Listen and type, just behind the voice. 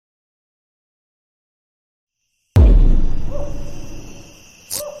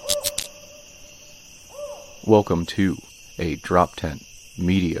Welcome to a Drop Tent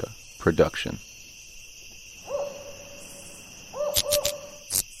Media production.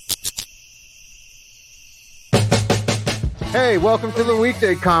 Hey, welcome to the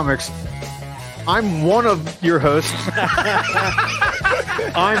Weekday Comics. I'm one of your hosts.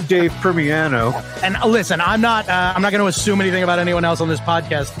 I'm Dave Primiano. And listen, I'm not going to assume anything about anyone else on this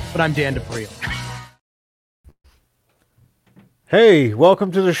podcast, but I'm Dan DePriel. Hey,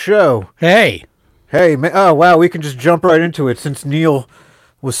 welcome to the show. Hey, oh wow, we can just jump right into it since Neil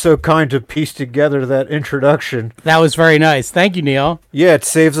was so kind to piece together that introduction. that was very nice. Thank you, Neil. Yeah, it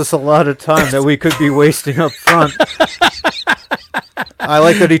saves us a lot of time that we could be wasting up front. I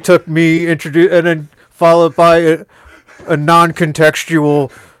like that he took me introduce and then followed by a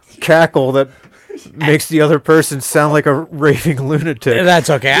non-contextual cackle that makes the other person sound like a raving lunatic. That's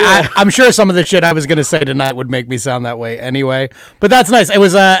okay. Yeah. I'm sure some of the shit I was going to say tonight would make me sound that way anyway. But that's nice. It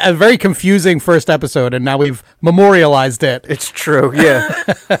was a very confusing first episode, and now we've memorialized it. It's true, yeah.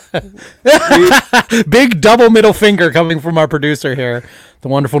 Big double middle finger coming from our producer here, the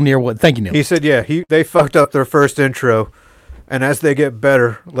wonderful Nearwood. Thank you, Neil. He said, yeah, they fucked up their first intro, and as they get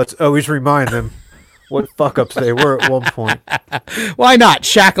better, let's always remind them what fuck-ups they were at one point. Why not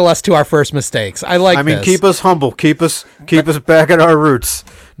shackle us to our first mistakes? I mean, this. Keep us humble. Keep us back at our roots.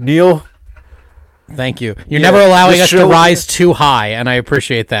 Neil, thank you. You're never allowing us to rise too high, and I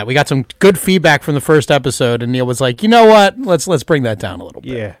appreciate that. We got some good feedback from the first episode, and Neil was like, you know what? Let's bring that down a little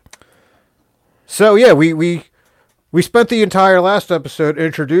bit. Yeah. So, yeah, we spent the entire last episode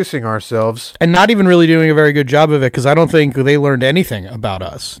introducing ourselves. And not even really doing a very good job of it, because I don't think they learned anything about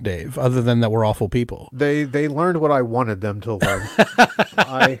us, Dave, other than that we're awful people. They learned what I wanted them to learn.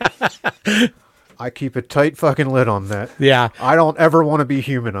 I keep a tight fucking lid on that. Yeah. I don't ever want to be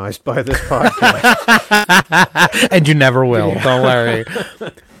humanized by this podcast. And you never will. Yeah. Don't worry.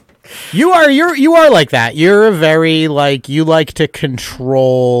 You are like that. You're a very you like to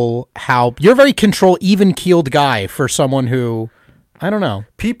control you're a very even keeled guy for someone who, I don't know.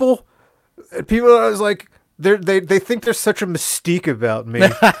 People I was like, they think there's such a mystique about me,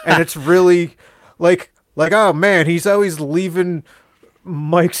 and it's really like, oh man, he's always leaving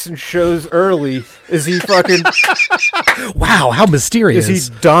mics and shows early. Is he fucking wow, how mysterious. Is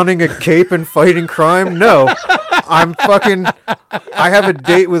he donning a cape and fighting crime? No. I have a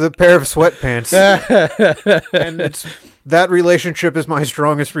date with a pair of sweatpants. And that relationship is my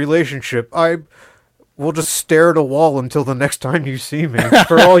strongest relationship. I will just stare at a wall until the next time you see me,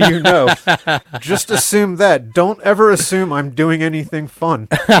 for all you know. Just assume that. Don't ever assume I'm doing anything fun.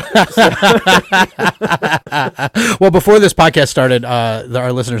 Well, before this podcast started,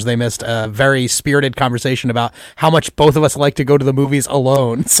 our listeners, they missed a very spirited conversation about how much both of us like to go to the movies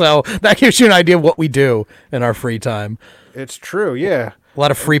alone. So that gives you an idea of what we do in our free time. It's true, yeah. A lot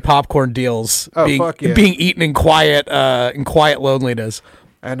of free popcorn deals being eaten in quiet loneliness.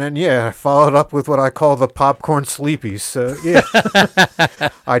 And then, I followed up with what I call the popcorn sleepies. So, yeah,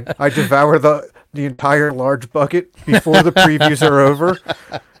 I devour the entire large bucket before the previews are over,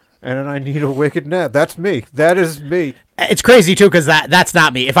 and then I need a wicked nap. That's me. That is me. It's crazy, too, because that's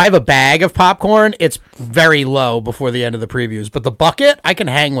not me. If I have a bag of popcorn, it's very low before the end of the previews. But the bucket, I can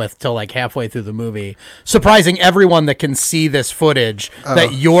hang with till halfway through the movie. Surprising everyone that can see this footage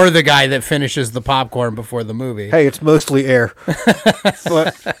that you're the guy that finishes the popcorn before the movie. Hey, it's mostly air.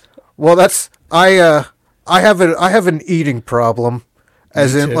 But, well, that's... I have an eating problem.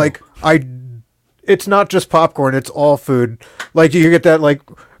 As in, it's not just popcorn, it's all food. Like, you get that,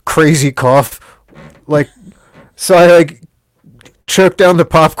 crazy cough. So I choke down the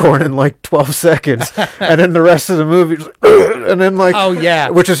popcorn in 12 seconds, and then the rest of the movie, and then oh yeah,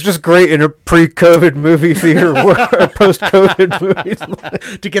 which is just great in a pre-COVID movie theater or post-COVID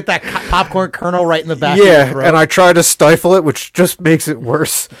movie. To get that popcorn kernel right in the back. Of your throat. And I try to stifle it, which just makes it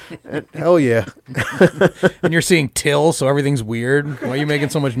worse. And, hell yeah. And you're seeing Till, so everything's weird. Why are you making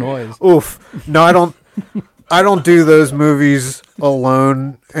so much noise? Oof. No, I don't do those movies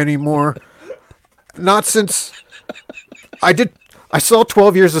alone anymore. Not since I saw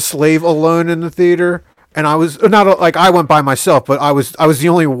 12 Years a Slave alone in the theater, and I was not I went by myself, but I was the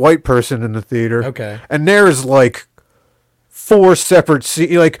only white person in the theater. Okay. And there's 4 separate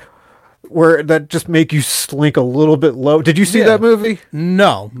scenes where that just make you slink a little bit low. Did you see that movie?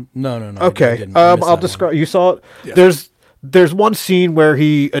 No. Okay. I'll describe. You saw it. Yeah. There's one scene where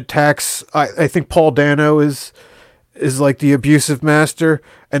he attacks. I think Paul Dano is the abusive master,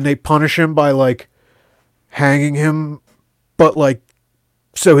 and they punish him by hanging him, but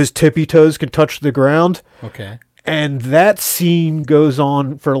so his tippy toes can touch the ground. Okay. And that scene goes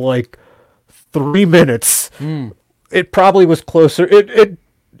on for 3 minutes. It probably was closer.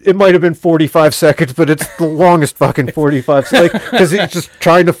 It might have been 45 seconds, but it's the longest fucking 45 seconds. Because he's just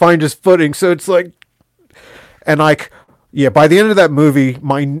trying to find his footing. So it's like, and like, yeah, by the end of that movie,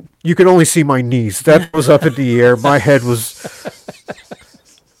 you could only see my knees. That was up in the air. My head was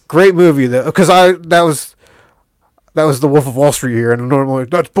great movie though, because that was the Wolf of Wall Street year, and normally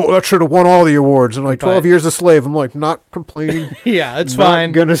that should have won all the awards. And like 12 Years a Slave, I'm like not complaining. Yeah, it's not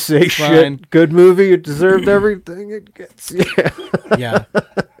fine. Gonna say it's shit. Fine. Good movie. It deserved everything it gets. Yeah. Yeah.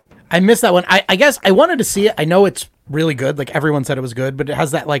 I missed that one. I guess I wanted to see it. I know it's really good. Like everyone said it was good, but it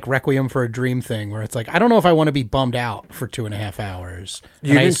has that like Requiem for a Dream thing where it's like, I don't know if I want to be bummed out for 2.5 hours.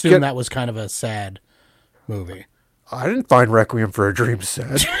 And I assume that was kind of a sad movie. I didn't find Requiem for a Dream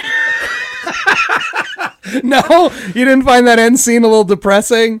sad. No, you didn't find that end scene a little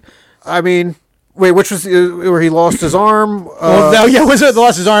depressing? I mean, wait, which was where he lost his arm? Was it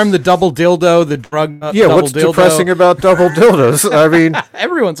lost his arm, the double dildo, the drug double what's dildo? Depressing about double dildos? I mean,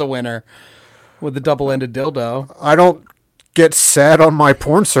 everyone's a winner with the double-ended dildo. I don't get sad on my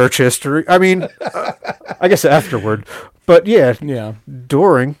porn search history. I mean, I guess afterward. But yeah.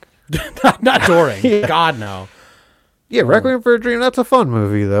 During. Not during. Yeah. God, no. Yeah, Requiem for a Dream, that's a fun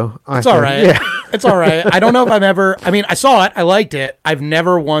movie, though. It's all right. Yeah. It's all right. I don't know if I saw it. I liked it. I've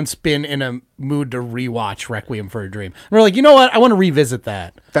never once been in a mood to rewatch Requiem for a Dream. We're like, you know what? I want to revisit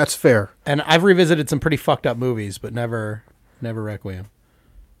that. That's fair. And I've revisited some pretty fucked up movies, but never Requiem.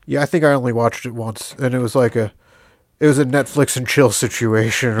 Yeah, I think I only watched it once, and it was a Netflix and chill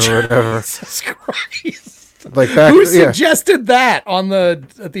situation or whatever. Jesus Christ. Like back, who suggested that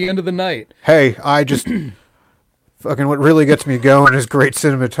at the end of the night? Hey, I just... Fucking what really gets me going is great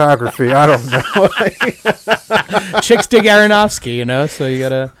cinematography. I don't know. Chicks dig Aronofsky, so you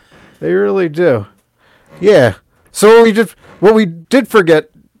gotta... They really do. Yeah. So what we did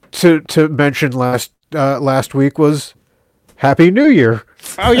forget to mention last week was Happy New Year.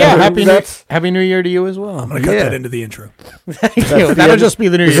 Oh yeah, Happy New Year to you as well. I'm gonna cut that into the intro. Thank you. That'll just be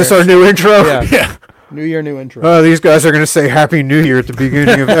the New Year. Is this our new intro? Yeah. New Year, new intro. These guys are going to say Happy New Year at the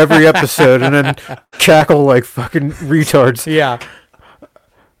beginning of every episode and then cackle like fucking retards. Yeah.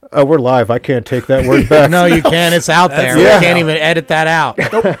 We're live. I can't take that word back. No, you can't. It's out there. We can't even edit that out.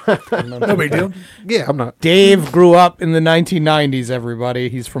 Nope. No big deal. Yeah, I'm not. Dave grew up in the 1990s, everybody.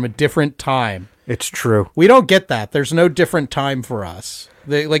 He's from a different time. It's true. We don't get that. There's no different time for us.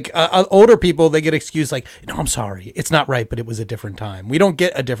 They older people, they get excused like, no, I'm sorry. It's not right, but it was a different time. We don't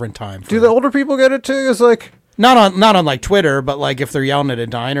get a different time. Do the older people get it too? It's like... Not on like Twitter, but like if they're yelling at a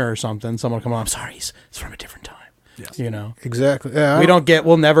diner or something, someone will come on, I'm sorry, it's from a different time. Yes. Exactly. Yeah. We don't get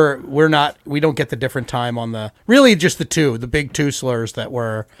the different time on really just the big two slurs that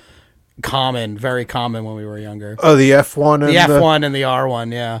were very common when we were younger. Oh, the F1 and the F1 and the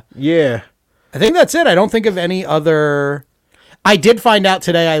R1, yeah. Yeah. I think that's it. I don't think of any other. I did find out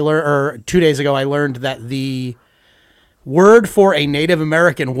today, or 2 days ago, I learned that the word for a Native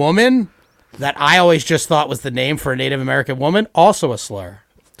American woman that I always just thought was the name for a Native American woman, also a slur.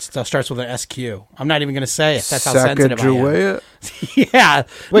 It starts with an SQ. I'm not even going to say it. That's how sensitive I am. Yeah.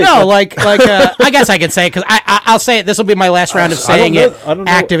 Wait, no, I guess I can say it because I'll say it. This will be my last round of saying it.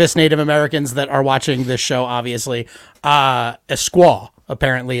 Activist Native Americans that are watching this show, obviously. A squaw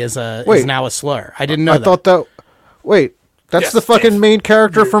apparently is now a slur. I didn't know that. I thought that. Wait. That's the fucking main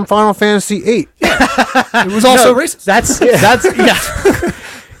character from Final Fantasy VIII. It was also racist.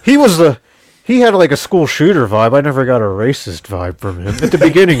 He had like a school shooter vibe. I never got a racist vibe from him at the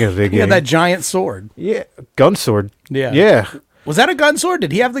beginning of the game. He had that giant sword. Yeah, gun sword. Yeah. Yeah. Was that a gun sword?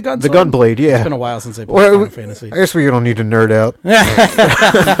 Did he have the gun sword? The gun blade, yeah. It's been a while since I played Final Fantasy. I guess we don't need to nerd out.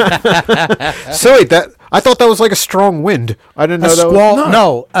 So wait, I thought that was like a strong wind. I didn't know that was...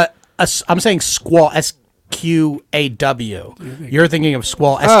 No, I'm saying squaw, S-Q-A-W. You're thinking of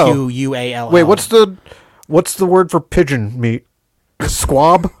squall, S-Q-U-A-L-L. Wait, what's the word for pigeon meat?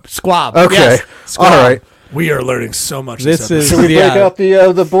 Squab? Squab. Okay. Yes. Squab. All right. We are learning so much. This is. Should we break out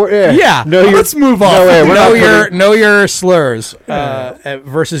the board? Yeah. Yeah. Let's move on. Know your slurs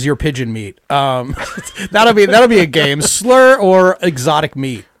versus your pigeon meat. That'll be a game. Slur or exotic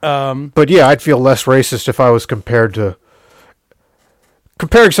meat. But yeah, I'd feel less racist if I was comparing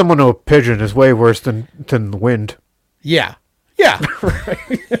someone to a pigeon is way worse than the wind. Yeah. Yeah.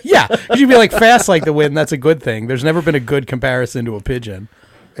 Yeah. You'd be like fast like the wind. That's a good thing. There's never been a good comparison to a pigeon.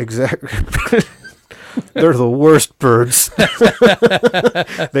 Exactly. They're the worst birds.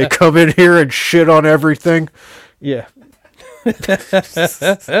 They come in here and shit on everything. Yeah.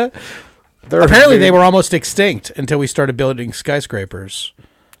 Apparently they were almost extinct until we started building skyscrapers.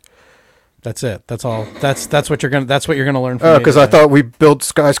 That's it. That's all. That's what you're gonna learn from me. Because I thought we built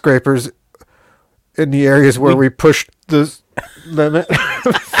skyscrapers in the areas where we pushed the limit.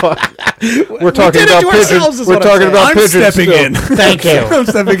 Fuck. We're talking about pigeons. We're talking about I'm pigeons. stepping in. Thank you. I'm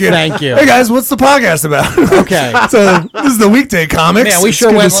stepping in. Thank you. Hey guys, what's the podcast about? Okay. So this is the Weekday Comics. Yeah, we It's sure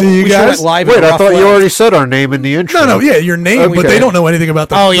good went. to see you We sure went guys. live. Wait, in a I rough thought you way. already said our name in the intro. No, yeah, your name, but Okay. they don't know anything about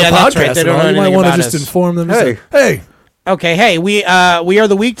the, Oh, yeah, the that's podcast. right. They at don't all. know You might anything want to about just us. inform them. Hey. Hey. Okay, hey, we are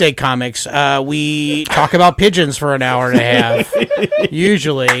the Weekday Comics. We talk about pigeons for an hour and a half,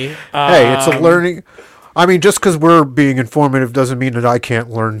 usually. Hey, it's a learning. I mean, just because we're being informative doesn't mean that I can't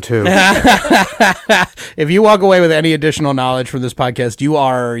learn too. If you walk away with any additional knowledge from this podcast, you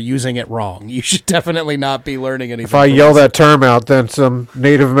are using it wrong. You should definitely not be learning anything. If I yell that term out, then some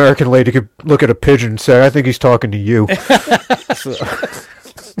Native American lady could look at a pigeon and say, "I think he's talking to you."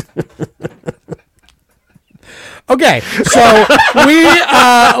 Okay, so we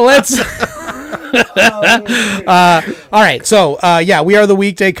let's. All right, so yeah, we are the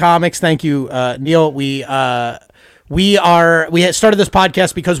Weekday Comics. Thank you, Neil. We had started this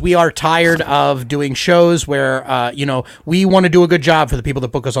podcast because we are tired of doing shows where, we want to do a good job for the people that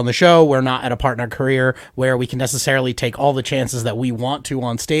book us on the show. We're not at a part in our career where we can necessarily take all the chances that we want to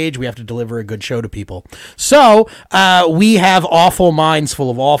on stage. We have to deliver a good show to people. So we have awful minds full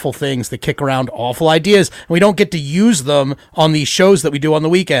of awful things that kick around awful ideas, and we don't get to use them on these shows that we do on the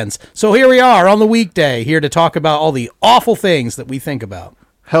weekends. So here we are on the weekday, here to talk about all the awful things that we think about.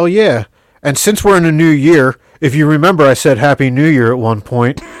 Hell yeah! And since we're in a new year, if you remember, I said Happy New Year at one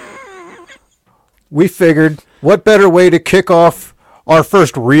point. We figured, what better way to kick off our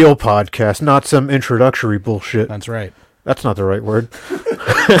first real podcast, not some introductory bullshit. That's right. That's not the right word.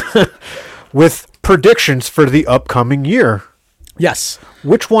 With predictions for the upcoming year. Yes.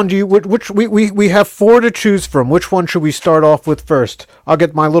 Which one do you? Which we have 4 to choose from. Which one should we start off with first? I'll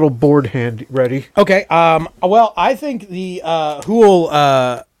get my little board hand ready. Okay. Well, I think the who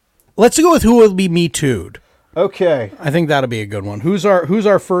will. Let's go with who will be Me Too'd. Okay. I think that'll be a good one. Who's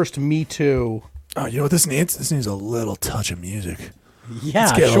our first Me Too? Oh, you know what this needs? This needs a little touch of music. Yeah,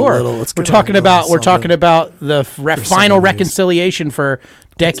 Let's get a sure. little- let's we're get a talking little about something. the final some of these. reconciliation for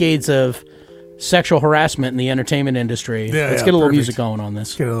decades of sexual harassment in the entertainment industry. Let's get a little perfect. music going on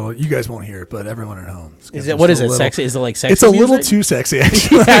this. Get a little. You guys won't hear it, but everyone at home. Is it what is it? Sexy? Is it like sexy? It's a little music? too sexy,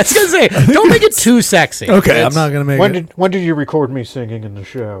 actually. Yeah, I was gonna say, don't make it too sexy. Okay, I'm not gonna make it. When did you record me singing in the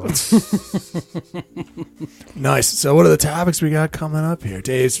show? Nice. So, what are the topics we got coming up here?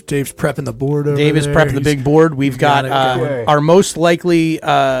 Dave's prepping the board over Dave is there. prepping the big board. We've got got it going. our most likely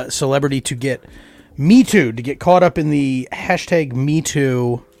celebrity to get Me Too, to get caught up in the hashtag Me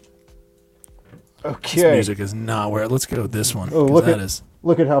Too. This Okay. music is not where. Let's go with this one. Oh, 'cause look that at is.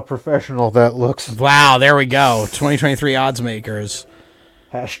 look at how professional that looks. Wow, there we go. 2023 odds makers.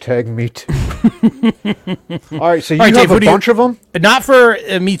 Hashtag me too. All right, so you All right, have Dave, who a do you- bunch of them? Not for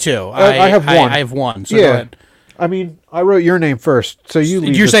Me Too. I have one. I have one. So Yeah. go ahead. I mean, I wrote your name first, so you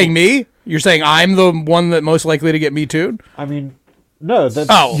lead You're this saying one. me? You're saying I'm the one that most likely to get Me Too'd? I mean, no, that's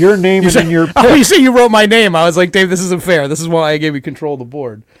Oh. your name You is say- in your pick. Oh, you say you wrote my name. I was like, Dave, this isn't fair. This is why I gave you control of the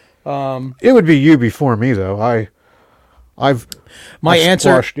board. It would be you before me, though. I've My answer.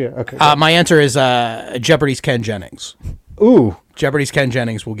 squashed- yeah, okay. My answer is Jeopardy's Ken Jennings. Ooh, Jeopardy's Ken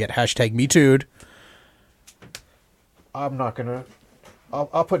Jennings will get hashtag Me Too'd. I'm not gonna.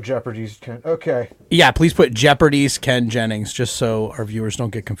 I'll put Jeopardy's. Okay. Yeah, please put Jeopardy's Ken Jennings, just so our viewers don't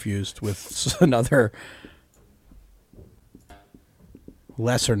get confused with another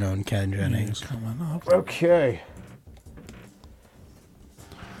lesser known Ken Jennings. Okay.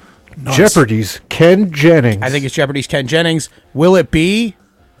 Nice. Jeopardy's Ken Jennings. I think it's Jeopardy's Ken Jennings. Will it be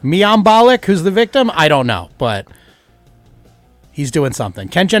Miambalik, who's the victim? I don't know, but he's doing something.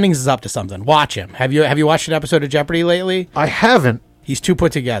 Ken Jennings is up to something. Watch him. Have you watched an episode of Jeopardy lately? I haven't. He's too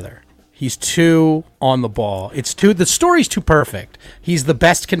put together. He's too on the ball. The story's too perfect. He's the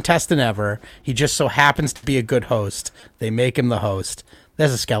best contestant ever. He just so happens to be a good host. They make him the host.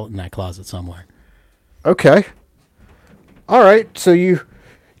 There's a skeleton in that closet somewhere. Okay. All right. So you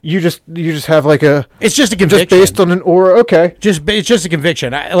just have like a It's just a just conviction. based on an aura. Okay. It's just a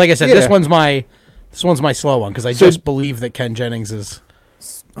conviction. Like I said, Yeah. this one's my slow one because I So- just believe that Ken Jennings is.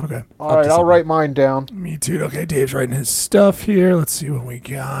 Okay. All right. I'll write mine down. Me too. Okay, Dave's writing his stuff here. Let's see what we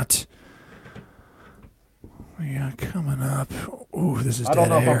got. We got coming up. Ooh, this is I don't dead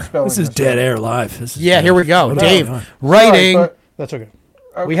know if I'm air. spelling This is this dead right. air live. This is Yeah, dead. here we go. What Dave, about- writing. Sorry, That's okay.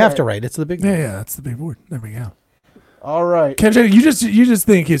 but- We have okay. to write. It's the big. Yeah, yeah, that's the big board. There we go. All right. Ken Jennings, you just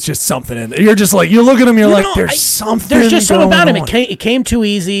think it's just something in there. You're just like you look at him. You're like, there's something. There's just something about him. going It came too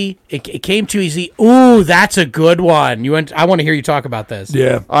easy. It came too easy. Ooh, that's a good one. I want to hear you talk about this. on.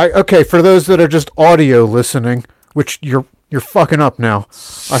 Yeah. Okay, for those that are just audio listening, which you're fucking up now.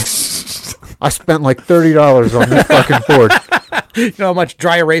 I spent like $30 on this fucking board. You know how much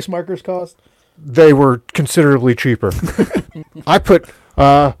dry erase markers cost? They were considerably cheaper. I put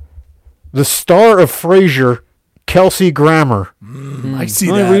the star of Frasier, Kelsey Grammer. I see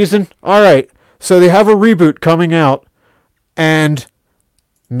Only that. reason? All right. So they have a reboot coming out, and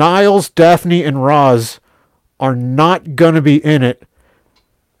Niles, Daphne, and Roz are not going to be in it.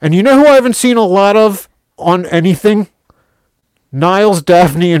 And you know who I haven't seen a lot of on anything? Niles,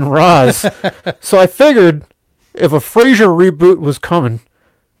 Daphne, and Roz. So I figured if a Frasier reboot was coming,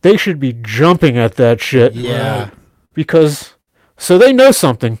 they should be jumping at that shit. Yeah. Because, so they know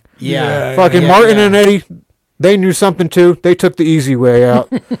something. Yeah. Fucking Martin and Eddie, they knew something too. They took the easy way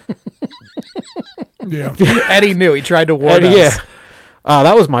out. Yeah. Eddie knew. He tried to warn us. Yeah.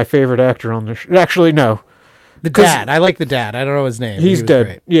 That was my favorite actor on the show. Actually, no. The dad. I like the dad. I don't know his name. He's He was dead.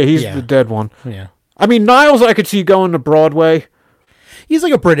 great. Yeah, he's the dead one. Yeah. I mean, Niles I could see going to Broadway. He's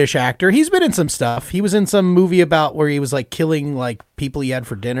like a British actor. He's been in some stuff. He was in some movie about where he was like killing like people he had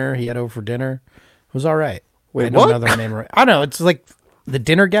for dinner. He had over for dinner. It was all right. Wait, I don't what? know the name. I don't know. It's like The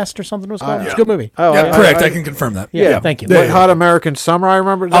Dinner Guest or something it was called. It's a good movie. Oh, Yeah, correct. I can confirm that. Yeah, thank you. Wet Hot American Summer, I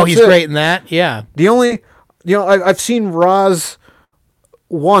remember. Oh, he's That's it. great in that. Yeah. The only, I've seen Roz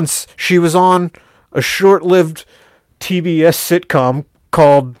once. She was on a short-lived TBS sitcom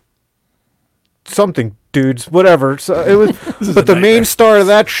called something Dudes, whatever. So it was, but the main star of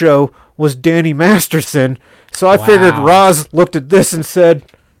that show was Danny Masterson. So I figured Roz looked at this and said,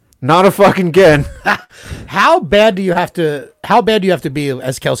 "Not a fucking again." How bad do you have to be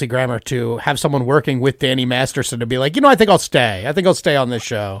as Kelsey Grammer to have someone working with Danny Masterson to be like, I think I'll stay. I think I'll stay on this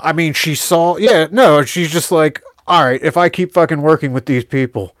show. I mean, she's just like, all right, if I keep fucking working with these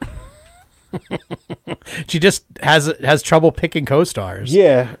people. She just has trouble picking co-stars.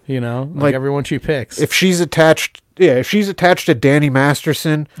 Yeah. Like everyone she picks. If she's attached to Danny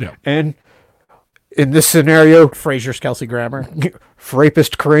Masterson, and in this scenario, Frasier's Kelsey Grammer.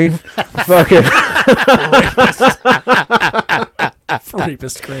 Frapist Crane, fucking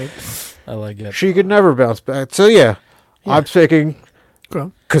Rapist Crane. I like it. she could never bounce back. So yeah. I'm thinking Okay.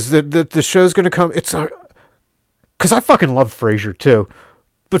 because the show's gonna come. It's because I fucking love Frasier too,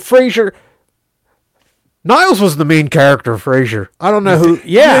 but Frasier. Niles was the main character of Frasier. I don't know who.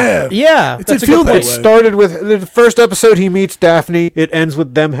 Yeah. It That's did a feel good that point. It way. started with the first episode. He meets Daphne. It ends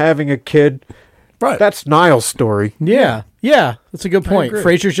with them having a kid. Right. That's Niles' story. Yeah. That's a good point.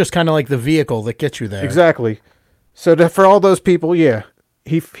 Frasier's just kind of like the vehicle that gets you there. Exactly. So for all those people, yeah,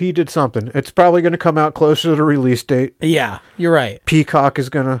 he did something. It's probably going to come out closer to the release date. Yeah, you're right. Peacock is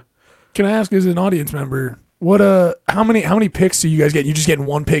going to. Can I ask, as an audience member, what how many picks do you guys get? You just getting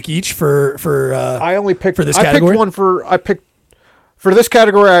one pick each for I only picked for this I category? picked one for this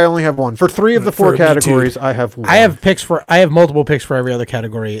category. I only have one. For 3 of the 4 For me too. categories, I have one. I have multiple picks for every other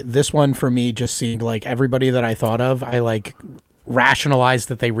category. This one for me just seemed like everybody that I thought of, I like rationalized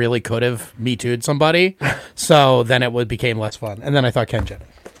that they really could have Me Too'd somebody. So then it became less fun. And then I thought Ken Jen.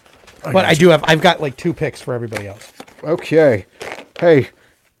 But I've got like 2 picks for everybody else. Okay. Hey,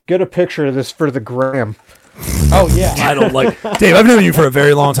 get a picture of this for the gram. Oh yeah. I don't like Dave. I've known you for a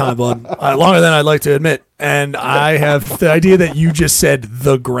very long time, bud. Longer than I'd like to admit. And I have the idea that you just said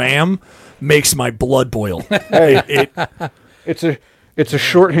the gram makes my blood boil. Hey, it's a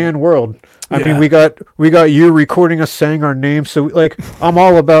shorthand world. I Yeah. mean, we got you recording us saying our names, so I'm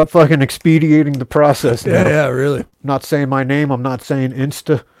all about fucking expediting the process now. Yeah, really. I'm not saying my name. I'm not saying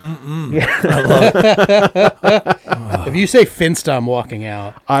Insta. If you say Finsta, I'm walking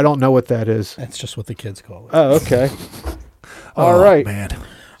out. I don't know what that is. That's just what the kids call it. Oh, okay. All right. Man.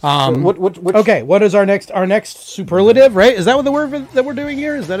 What Okay, what is our next superlative, right? Is that what the word that we're doing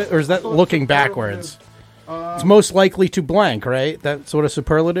here? Is that it, or is that looking backwards? It's most likely to blank, right? That's what a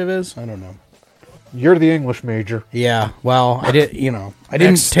superlative is? I don't know. You're the English major. Yeah, well, I didn't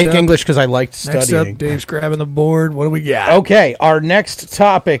Next take up- English because I liked Next studying. up, Dave's grabbing the board. What do we got? Okay, our next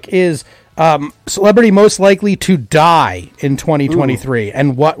topic is celebrity most likely to die in 2023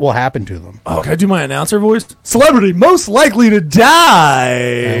 and what will happen to them. Oh, can I do my announcer voice? Celebrity most likely to die.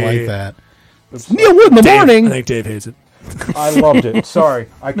 I like that. Neil Wood in the Dave, morning. I think Dave hates it. I loved it. Sorry,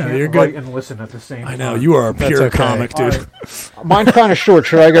 I can't you're write good. and listen at the same time. I know. You are a pure okay. comic, dude. All right. Mine's kind of short.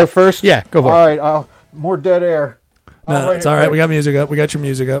 Should I go first? Yeah, go for it. All right. More dead air. No, it's all right. We got music up. We got your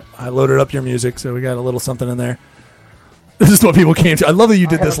music up. I loaded up your music, so we got a little something in there. This is what people came to. I love that you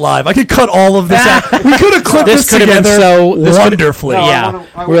did this live. I could cut all of this out. We could have clipped this could have been together wonderfully.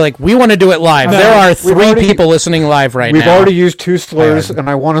 We want to do it live. No, there are we've 3 already- people listening live right We've now. already used 2 slurs, and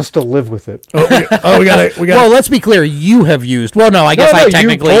I want us to live with it. We got Well, let's be clear. You have used. Well, no, I guess I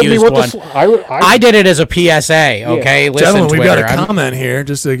technically used one. I did it as a PSA. Okay, listen, gentlemen, we've got Twitter. a comment here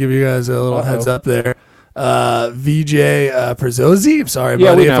just to give you guys a little heads up there. VJ Prezzosi, I'm sorry,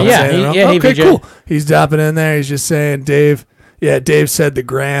 Yeah, buddy. we know. If I'm saying it wrong. Hey, Okay, VJ. cool. He's dropping in there. He's just saying, Dave. Yeah, Dave said the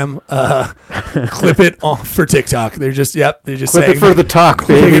gram. Clip it on for TikTok. They're just clip saying it for the talk,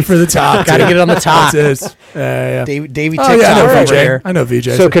 clip baby. it for the top. Got to get it on the top. That's it. Yeah. Davey Oh TikTok yeah, I know over VJ. here. I know VJ.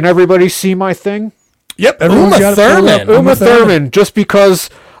 So can everybody see my thing? Yep, everyone's got it pulled up. Thurman. Uma Thurman, just because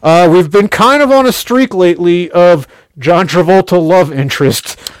we've been kind of on a streak lately of John Travolta love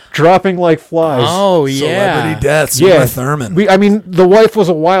interests dropping like flies. Oh yeah. Celebrity deaths. yeah. Uma Thurman. I mean, the wife was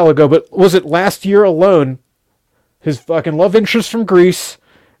a while ago, but was it last year alone? His fucking love interest from Grease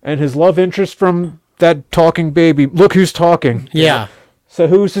and his love interest from that talking baby. Look who's talking. Yeah. So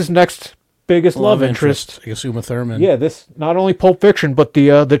who's his next biggest love interest? I guess Uma Thurman. Yeah, this not only Pulp Fiction, but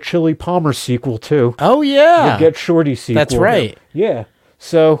the Chili Palmer sequel too. Oh yeah. The Get Shorty sequel. That's right. Yeah.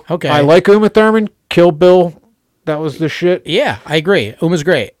 So Okay. I like Uma Thurman. Kill Bill. That was the shit. Yeah, I agree. Uma's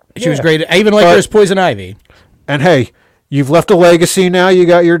great. She was Yeah. great. I even like her as Poison Ivy. And hey, you've left a legacy now. You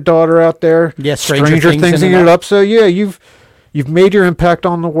got your daughter out there. Yeah, Stranger Things Things in it it up. So yeah, you've made your impact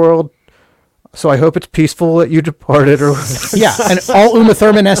on the world. So I hope it's peaceful that you departed. Or Yeah, and all Uma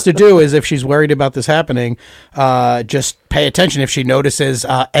Thurman has to do is, if she's worried about this happening, just pay attention. If she notices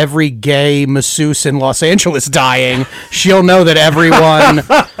every gay masseuse in Los Angeles dying, she'll know that everyone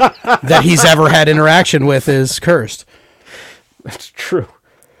that he's ever had interaction with is cursed. That's true.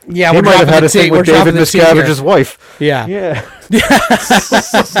 Yeah, He we're might have dropping had the a thing T. We're with David dropping the T here. Miscavige's wife. Yeah. Yeah.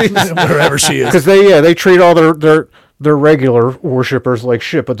 Wherever she is. Because they treat all their regular worshippers like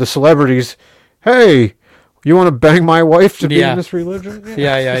shit, but the celebrities, hey, you want to bang my wife to be Yeah. in this religion?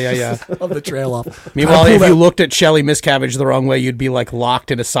 Yeah. Of the trail off. Meanwhile, if you looked at Shelley Miscavige the wrong way, you'd be like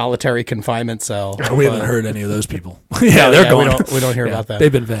locked in a solitary confinement cell. We haven't heard any of those people. Yeah, they're gone. We don't hear about that.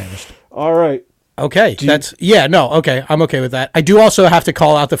 They've been vanished. All right. Okay, okay, I'm okay with that. I do also have to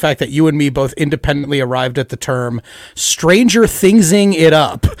call out the fact that you and me both independently arrived at the term "stranger thingsing it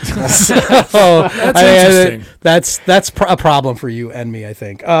up." So, interesting. That's a problem for you and me, I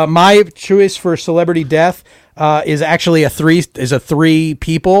think. My choice for celebrity death is actually three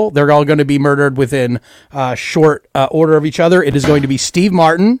people. They're all going to be murdered within short order of each other. It is going to be Steve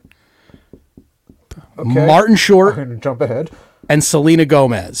Martin, Okay. Martin I'm Short, going to jump ahead. and Selena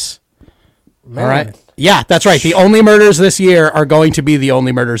Gomez. Man. All right. Yeah, that's right. The only murders this year are going to be the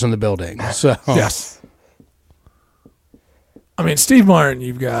only murders in the building. So Yes. I mean, Steve Martin,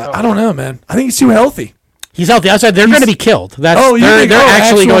 you've got, I don't know, man. I think he's too healthy. he's out the outside. They're going to be killed. They're actually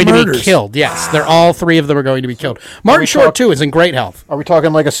actual going to be murders. killed. Yes, they're all 3 of them are going to be killed. Martin Short too is in great health. Are we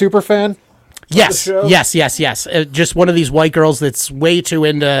talking like a super fan? Yes, show? yes. Just one of these white girls that's way too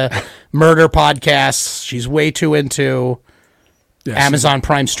into murder podcasts. She's way too into Amazon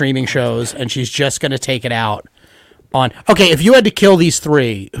Prime streaming shows, and she's just going to take it out on. Okay, if you had to kill these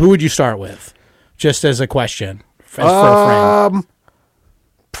 3, who would you start with? Just as a question, for a friend.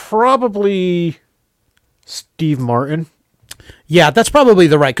 Probably Steve Martin. Yeah, that's probably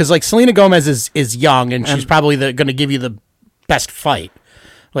the right, because like Selena Gomez is young, and she's probably going to give you the best fight.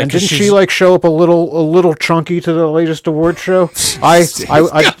 Like, And 'cause didn't she she's- like show up a little chunky to the latest award show? No. I'm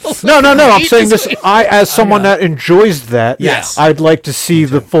saying this. As someone that enjoys that, Yes. I'd like to see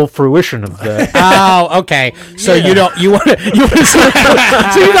the full fruition of that. Oh, okay. So you want to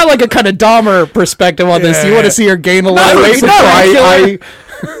so you got like a kind of Dahmer perspective on this. You want to see her gain a lot of weight?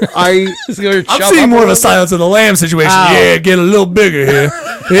 I'm I'm seeing more of a Silence of the Lamb situation. Ow. Yeah, get a little bigger here.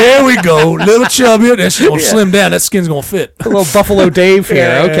 There we go. Little chubbier. That shit's going to slim down. That skin's going to fit. A little Buffalo Dave here.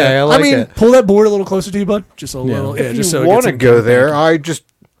 Yeah, Okay, yeah. I like it. Pull that board a little closer to you, bud. Just a little. Yeah, if just you so it want gets to in go there. there,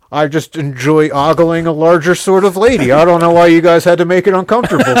 I just enjoy ogling a larger sort of lady. I don't know why you guys had to make it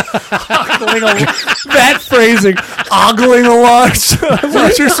uncomfortable. That phrasing, ogling a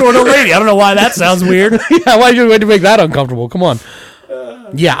larger sort of lady. I don't know why that sounds weird. Yeah, why did you make that uncomfortable? Come on.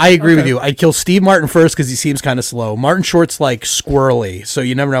 Yeah, I agree with you. I'd kill Steve Martin first because he seems kind of slow. Martin Short's like squirrely, so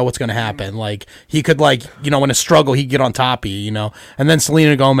you never know what's going to happen. Like he could in a struggle, he'd get on top of you, And then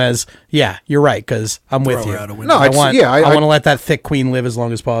Selena Gomez, yeah, you're right because I'm with Throw you. her out a window. No, I want to let that thick queen live as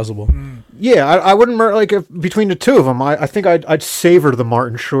long as possible. Yeah, I wouldn't like if between the two of them. I think I'd savor the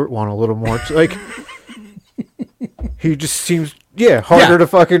Martin Short one a little more. It's like he just seems harder to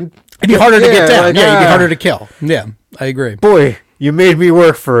fucking. It'd be harder to get down. like, It'd be harder to kill. Yeah, I agree. Boy, you made me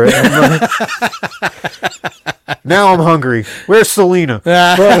work for it. Now I'm hungry. Where's Selena?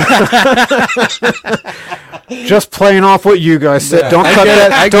 Just playing off what you guys said. Don't cut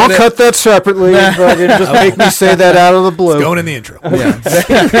that. Don't cut that separately. Just make me say that out of the blue. It's going in the intro.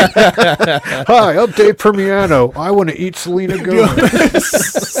 Hi, I'm Dave Permiano. I want to eat Selena Gomez.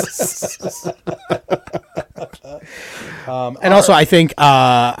 And also, I think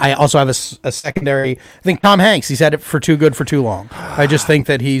I also have a secondary. I think Tom Hanks. He's had it for too good for too long. I just think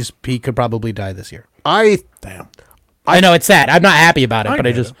that he could probably die this year. I know it's sad. I'm not happy about it, but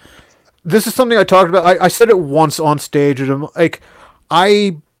I just. This is something I talked about. I said it once on stage. And I'm like,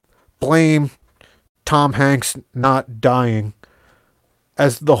 I blame Tom Hanks not dying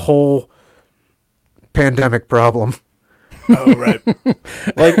as the whole pandemic problem. Oh, right.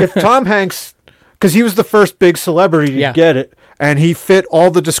 Like, if Tom Hanks, because he was the first big celebrity to get it, and he fit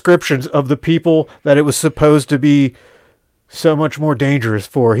all the descriptions of the people that it was supposed to be so much more dangerous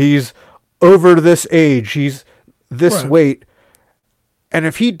for. He's over this age. He's this weight. And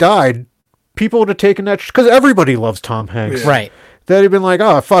if he died, people would have taken that, because everybody loves Tom Hanks. Yeah. Right. They'd have been like,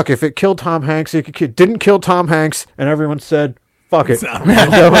 oh, fuck, if it killed Tom Hanks, it didn't kill Tom Hanks, and everyone said, fuck it.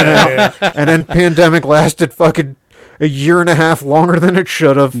 And then pandemic lasted fucking a year and a half longer than it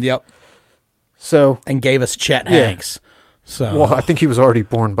should have. Yep. So. And gave us Chet Hanks. So. Well, I think he was already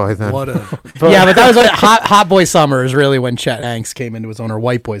born by then. But that was like Hot Boy Summer is really when Chet Hanks came into his own, or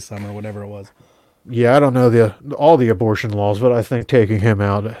White Boy Summer, whatever it was. Yeah, I don't know all the abortion laws, but I think taking him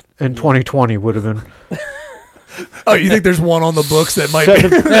out in 2020 would have been. Oh, you think there's one on the books that might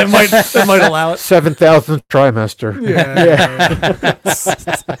that might allow it? 7,000th trimester. Yeah.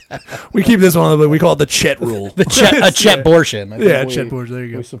 We keep this one on the book. We call it the Chet rule. Chet-bortion. Chet-bortion. There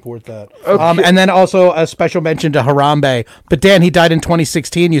you go. We support that. Okay. And then also a special mention to Harambe. But Dan, he died in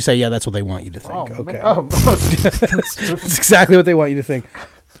 2016. You say, yeah, that's what they want you to think. Okay. That's exactly what they want you to think.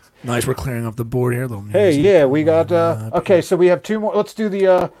 Nice, we're clearing up the board here. Hey, yeah, we got. Okay, so we have two more. Let's do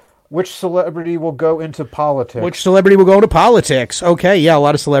the. Which celebrity will go into politics? Which celebrity will go into politics? Okay, yeah, a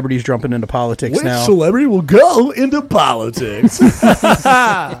lot of celebrities jumping into politics now. Which celebrity will go into politics?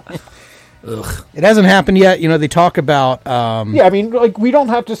 Ugh. It hasn't happened yet. You know, they talk about. Yeah, I mean, like, we don't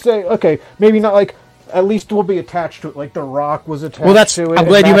have to say, okay, maybe not like. At least we'll be attached to it, like The Rock was attached to it. I'm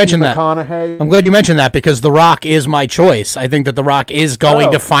glad you mentioned that. I'm glad you mentioned that, because The Rock is my choice. I think that The Rock is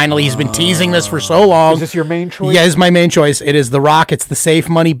going to finally. He's been teasing this for so long. Is this your main choice? Yeah, it's my main choice. It is The Rock. It's the safe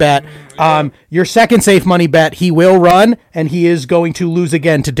money bet. Your second safe money bet, he will run, and he is going to lose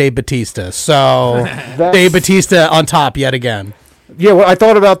again to Dave Bautista. So Dave Bautista on top yet again. Yeah, well, I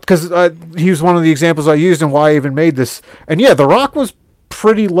thought about, because he was one of the examples I used and why I even made this. And yeah, The Rock was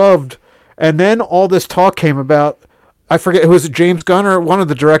pretty loved. And then all this talk came about, I forget, was it James Gunn or one of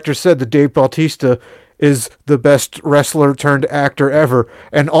the directors said that Dave Bautista is the best wrestler turned actor ever.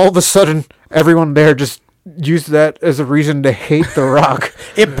 And all of a sudden, everyone there just used that as a reason to hate The Rock.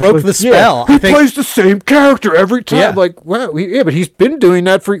 It broke the spell. He plays the same character every time. Yeah. Like, wow, but he's been doing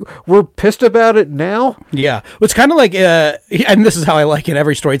that we're pissed about it now? Yeah. Well, it's kind of like, and this is how I like in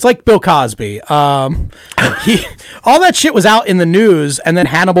every story, it's like Bill Cosby. All that shit was out in the news, and then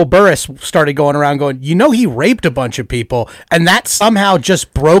Hannibal Buress started going around going, he raped a bunch of people, and that somehow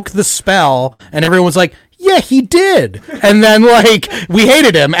just broke the spell, and everyone's like, yeah, he did. And then, like, we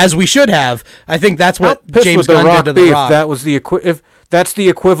hated him, as we should have. I think that's what James Gunn did to The Rock. That was if that's the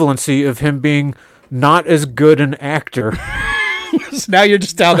equivalency of him being not as good an actor. So now you're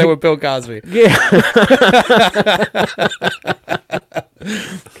just down there with Bill Cosby. Yeah.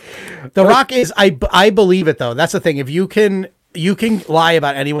 The Rock is, I believe it, though. That's the thing. If you can lie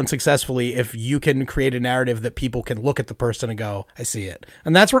about anyone successfully if you can create a narrative that people can look at the person and go, I see it.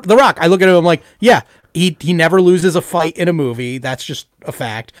 And that's where The Rock, I look at him, I'm like, yeah, he never loses a fight in a movie. That's just a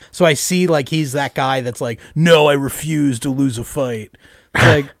fact. So I see, like, he's that guy that's like, no, I refuse to lose a fight.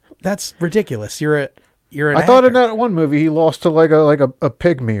 Like, that's ridiculous. You're an I thought in that one movie he lost to like a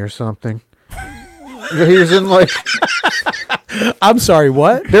pygmy or something. He was in like. I'm sorry,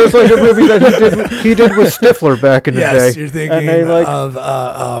 what? There was like a movie that he did with Stifler back in the day. Yes, you're thinking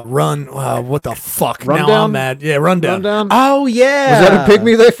of Run. What the fuck? Rundown? Now I'm mad. Yeah, Rundown. Oh yeah. Was that a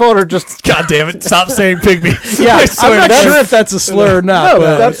pygmy they fought or just? God damn it! Stop saying pygmy. Yeah, I'm not sure if that's a slur or not. No,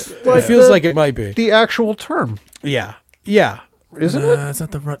 but that's it feels like it might be the actual term. Yeah. Isn't it? It's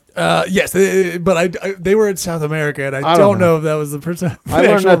not the run. Yes, but they were in South America, and I don't know if that was the person. I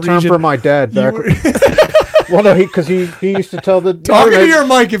learned that term from my dad back. Well, no, because he used to tell the talking to your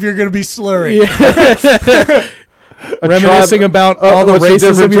mic if you're going to be slurring. Yeah. Reminiscing about all the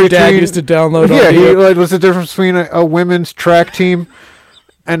racism your dad used to download. Yeah, what's the difference between a women's track team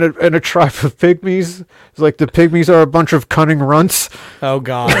and a tribe of pygmies. It's like the pygmies are a bunch of cunning runts. Oh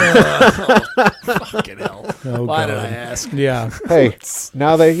God. Fucking hell. Oh, Why God. did I ask? Yeah. Hey,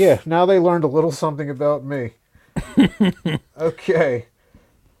 now they learned a little something about me. Okay.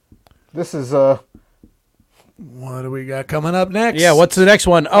 This is What do we got coming up next? Yeah. What's the next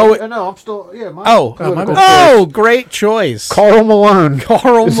one? Oh. no, I'm still my Oh. political Oh. Great choice. Carl Malone.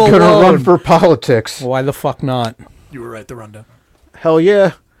 Carl is going to Malone. run for politics. Why the fuck not? You were right, the rundown. Hell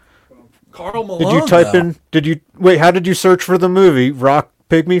yeah. Carl Malone. Did you type in? How did you search for the movie Rock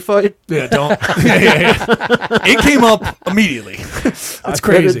Pygmy Fight? Yeah, don't. Yeah. It came up immediately. That's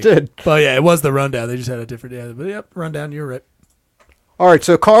crazy. It did. But yeah, it was the rundown. They just had a different. Yeah, but yep, rundown. You're right. All right,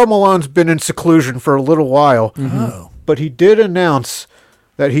 so Karl Malone's been in seclusion for a little while, Oh. but he did announce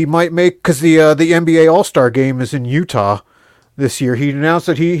that he might make, because the NBA All-Star Game is in Utah this year. He announced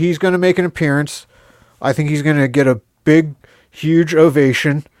that he's going to make an appearance. I think he's going to get a big, huge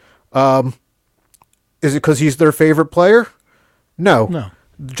ovation. Is it because he's their favorite player? No.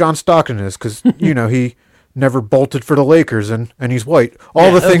 John Stockton is, because he never bolted for the Lakers, and he's white.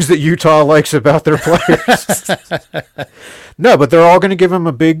 All the things that Utah likes about their players. No, but they're all going to give him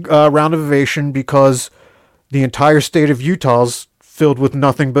a big round of ovation because the entire state of Utah's filled with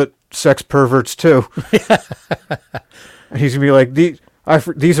nothing but sex perverts too. And he's going to be like,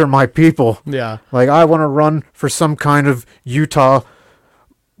 these are my people. Yeah. Like, I want to run for some kind of Utah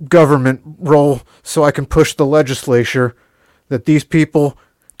government role so I can push the legislature that these people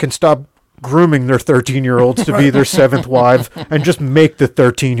can stop grooming their 13-year-olds to be their seventh wife and just make the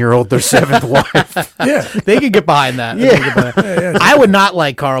 13-year-old their seventh wife. Yeah. They could get behind that. Yeah. I would not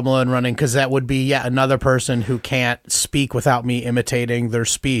like Karl Malone running because that would be yet another person who can't speak without me imitating their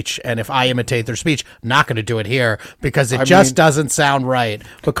speech. And if I imitate their speech, I'm not going to do it here because it doesn't sound right.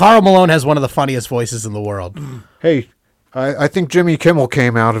 But Karl Malone has one of the funniest voices in the world. Hey, I think Jimmy Kimmel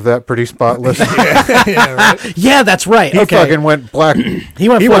came out of that pretty spotless. Yeah, right. Yeah, that's right. He Okay. fucking went black. He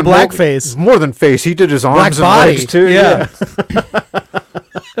went full blackface. More than face. He did his arms and body. legs too. Yeah.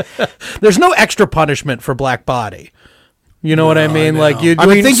 There's no extra punishment for black body. You know what I mean? no. Like you I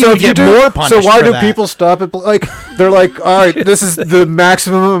would mean, think so you would if get do- more punished. So why for do that. people stop at they're like, all right, this is the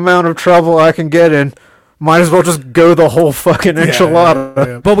maximum amount of trouble I can get in. Might as well just go the whole fucking enchilada.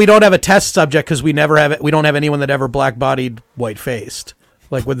 Yeah. But we don't have a test subject because we never have it. We don't have anyone that ever black-bodied, white-faced.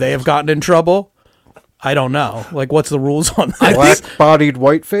 Like, would they have gotten in trouble? I don't know. Like, what's the rules on that? Black-bodied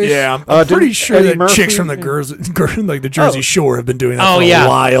white face. Yeah, I'm pretty didn't sure Eddie that Murphy- chicks from the like the Jersey Shore have been doing that Oh, for yeah. a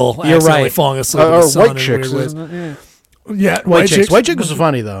while. You're accidentally right. falling asleep in or the sun white in chicks. weird ways. Isn't it? Yeah. Yeah, White chicks. White chicks was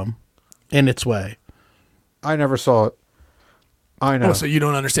funny, though, in its way. I never saw it. I know. Oh, so you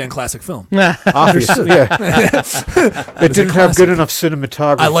don't understand classic film. Obviously, yeah. It didn't have good enough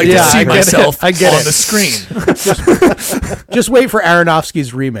cinematography. I like Yeah, to I see get it. myself I get on it. the screen. Just wait for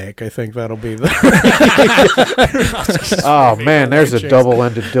Aronofsky's remake. I think that'll be the... Oh man, there's a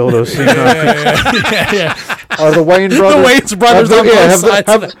double-ended dildo scene. Yeah. Are the Wayne brothers? Wayne's brothers have on the, both have, sides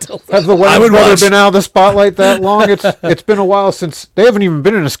the, of have, that dildo. have the I Wayne would brothers watch- been out of the spotlight that long? It's been a while since they haven't even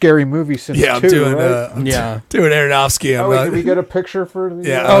been in a scary movie since. Yeah, I'm two, doing right? doing Aronofsky. Oh, wait, did we get a picture for the?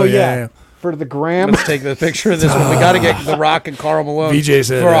 Yeah. Oh, Oh, yeah. yeah. For the gram. Let's take the picture of this one. We got to get The Rock and Karl Malone VJ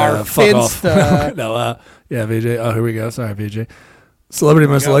said, for our fuck off. Finsta. No, yeah, VJ. Oh, here we go. Sorry, VJ. Celebrity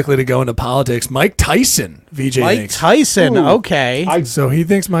most likely to go into politics. Mike Tyson. VJ Mike thinks. Tyson. Ooh. Okay. So he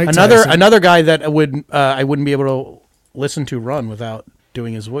thinks Mike Tyson. Another guy that I wouldn't be able to listen to run without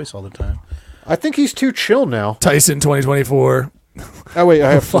doing his voice all the time. I think he's too chill now. Tyson 2024. Oh wait,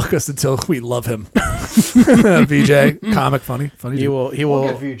 I have. Fuck us until we love him. VJ, comic, funny He dude. will. He We'll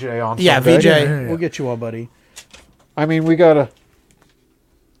will. get VJ on. Yeah, someday. VJ. yeah. We'll get you on, buddy. I mean, we gotta.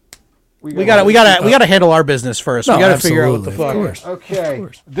 We gotta handle our business first. No, we gotta figure out what the absolutely, of fuck. course. Okay,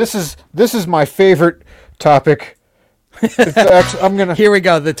 this is my favorite topic. In fact, I'm gonna. Here we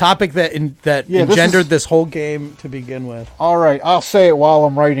go. The topic that Yeah, this engendered is- this whole game to begin with. All right, I'll say it while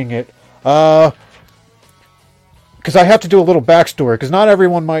I'm writing it. Because I have to do a little backstory, because not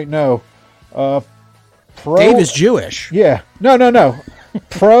everyone might know. Dave is Jewish. Yeah. No.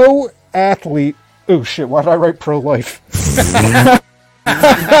 Pro athlete. Oh, shit. Why did I write pro-life?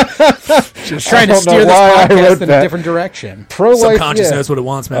 Just trying to don't know steer this why I wrote podcast in a that. different direction. Pro-life, Subconscious yeah. knows what it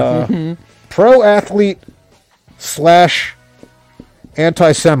wants, man. Pro athlete /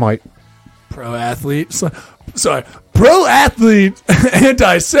 anti-Semite. Pro athlete. Sorry. Pro athlete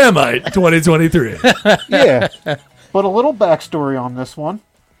anti Semite 2023. Yeah. But a little backstory on this one.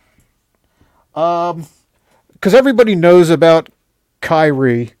 Because everybody knows about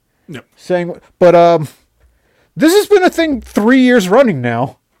Kyrie Yep. saying, but this has been a thing 3 years running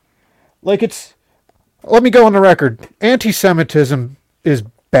now. Like, it's, let me go on the record. Anti-Semitism is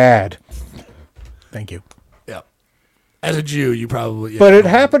bad. Thank you. Yeah. As a Jew, you probably. Yeah, But it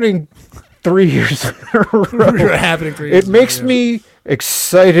happening 3 years in a row. happening 3 years. It makes me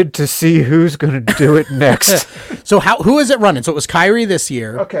excited to see who's going to do it next. So who is it running? So it was Kyrie this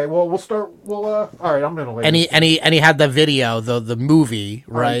year. Okay, well, we'll start. Well, all right, I'm going to lay And he had the video, the movie,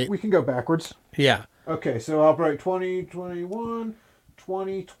 right? We can go backwards. Yeah. Okay, so I'll write 2021,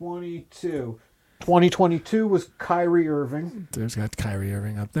 2022. 2022 was Kyrie Irving. There's got Kyrie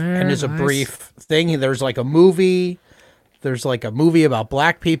Irving up there. And there's a brief thing. There's like a movie. There's like a movie about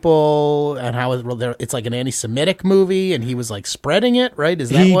black people and how it's like an anti-Semitic movie, and he was like spreading it, right? Is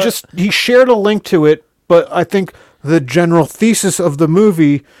that he shared a link to it, but I think the general thesis of the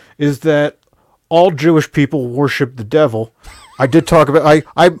movie is that all Jewish people worship the devil. I did talk about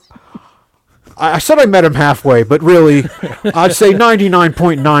I said I met him halfway, but really, I'd say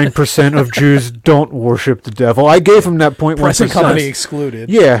 99.9% of Jews don't worship the devil. I gave him that 0.1%. Present company excluded.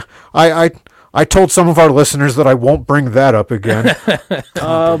 Yeah, I told some of our listeners that I won't bring that up again.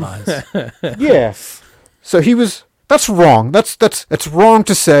 Compromise. Yeah, so he was. That's wrong. It's wrong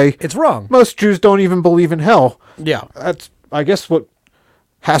to say. It's wrong. Most Jews don't even believe in hell. Yeah. That's, I guess, what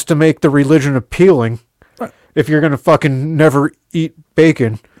has to make the religion appealing. Right. If you're gonna fucking never eat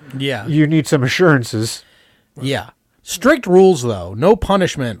bacon. Yeah. You need some assurances. Yeah. Strict rules, though. No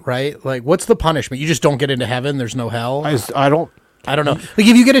punishment, right? Like, what's the punishment? You just don't get into heaven. There's no hell. I don't know. Like, if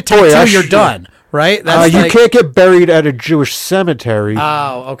you get a tattoo, you're done, right? That's you can't get buried at a Jewish cemetery.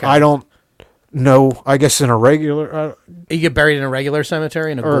 Oh, okay. I don't know. I guess in a regular you get buried in a regular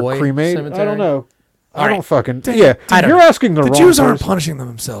cemetery, in a or goy cremated. cemetery? I don't know. All I right. don't fucking. Damn. Yeah, I don't you're know. asking the The wrong Jews aren't person. punishing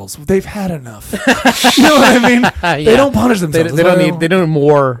themselves. They've had enough. You know what I mean? They don't punish themselves. They don't need. They don't need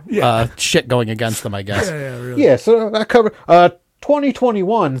more shit going against them, I guess. Yeah, really. Yeah, so that covered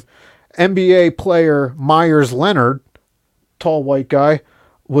 2021 NBA player Myers Leonard, tall white guy,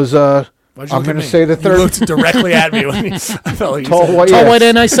 was Why'd you I'm look at going to me? say the You third looked directly at me when I felt like you tall said- white. Tall yeah. white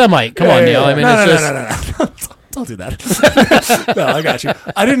anti-Semite. Come on, Neil. I mean, it's just. No. Don't do that. No, I got you.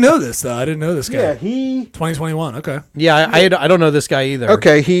 I didn't know this though. I didn't know this guy. Yeah, he. 2021. Okay. Yeah, I don't know this guy either.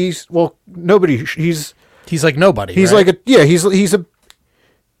 Okay, nobody. He's He's like nobody. He's right? like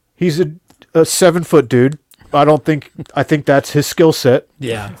he's a 7 foot dude. I think that's his skill set.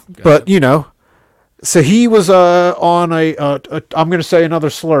 Yeah. But so he was on I'm going to say another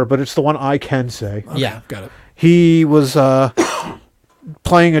slur, but it's the one I can say. Okay, Yeah. Got it. He was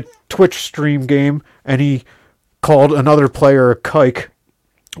playing a Twitch stream game, and he called another player a kike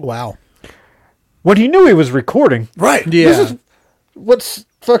Wow. when he knew he was recording. Right. Yeah. This is what's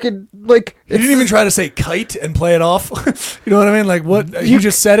fucking like. You didn't even try to say kite and play it off. You know what I mean? Like what? You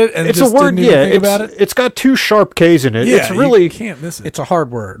just said it and It's just a word. didn't even Yeah, think about it. it's got 2 sharp K's in it. Yeah, It's really you can't miss it. It's a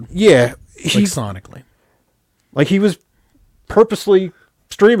hard word. yeah. Like He's sonically. like he was purposely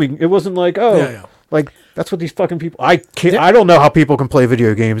streaming. It wasn't like Yeah. like that's what these fucking people. I can't. I don't know how people can play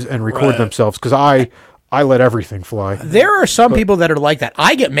video games and record Right. themselves because I let everything fly. There are some people that are like that.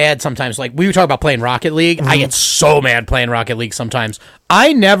 I get mad sometimes. Like we were talking about playing Rocket League. I get so mad playing Rocket League sometimes.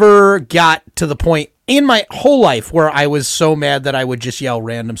 I never got to the point in my whole life where I was so mad that I would just yell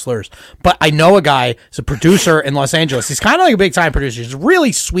random slurs. But I know a guy, he's a producer in Los Angeles. He's kind of like a big time producer. He's a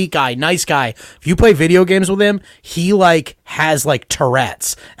really sweet guy, nice guy. If you play video games with him, he like has like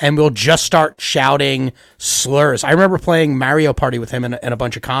Tourette's and will just start shouting slurs. I remember playing Mario Party with him and a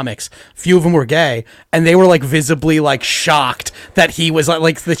bunch of comics. A few of them were gay, and they were like visibly like shocked that he was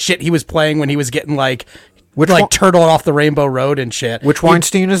like the shit he was playing when he was getting like turtled off the Rainbow Road and shit. Which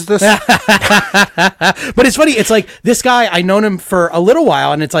Weinstein is this? But it's funny. It's like this guy, I known him for a little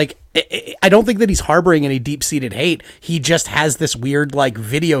while, and it's like, I don't think that he's harboring any deep-seated hate. He just has this weird, like,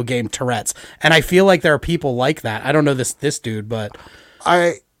 video game Tourette's. And I feel like there are people like that. I don't know this dude, but...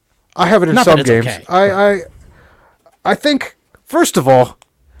 I have it in Not some that it's games. okay. I think, first of all,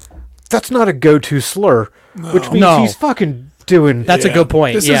 that's not a go-to slur, which means No. he's fucking doing That's a good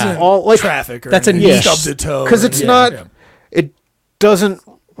point. This Yeah. isn't All, like, traffic or that's a anything. niche. Stubbed a toe. because or it's anything. not. Yeah. It doesn't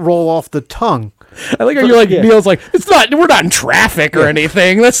roll off the tongue. I like how you're like, Yeah. Neil's like, we're not in traffic or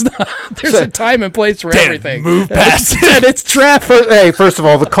anything. That's not, there's a time and place for everything. Move past it. And it's traffic. Hey, first of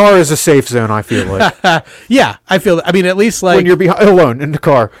all, the car is a safe zone. I feel like Yeah, I feel that. I mean, at least like, when you're alone in the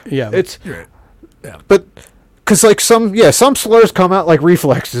car. Yeah. it's You're right. Yeah. but because like some slurs come out like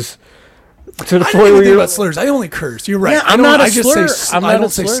reflexes to the I point don't even where think you're. about slurs. I only curse. You're right. Yeah, I I'm don't- not a I just slur- Say, I'm I not don't a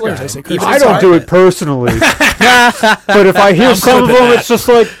say slur slurs. guy. I say Even curse. I it's don't do hard. it personally, but if I hear some of good at them, that. it's just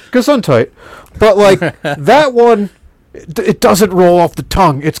like gesundheit. But like that one, it doesn't roll off the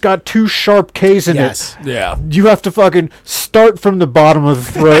tongue. It's got 2 sharp K's in yes. Yeah. it. You have to fucking start from the bottom of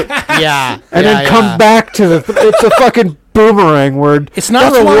the throat Yeah. and then come back to the. It's a fucking boomerang word. It's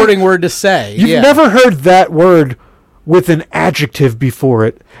not That's a why rewarding word to say. You've never heard that word with an adjective before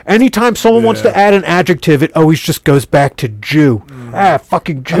it. Anytime someone wants to add an adjective, it always just goes back to Jew.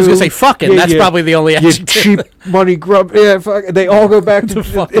 Fucking Jew. I was going to say fucking. That's probably the only adjective. You cheap money grub. Yeah, fuck, they all go back to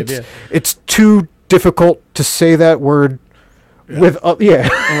fucking. It's too difficult to say that word with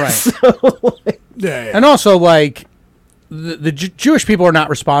Right. So, And also, like, the Jewish people are not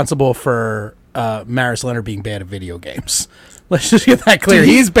responsible for Maris Leonard being bad at video games. Let's just get that clear.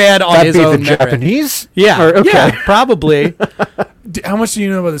 He's bad on his own merit. Japanese? Yeah. Okay. Yeah, probably. How much do you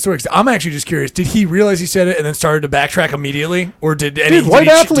know about the story? 'Cause I'm actually just curious. Did he realize he said it and then started to backtrack immediately, or did anything?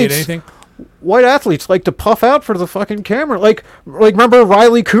 White athletes like to puff out for the fucking camera. Like remember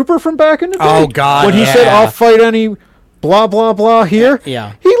Riley Cooper from back in the day? Oh, God, when he said, "I'll fight any blah blah blah" here.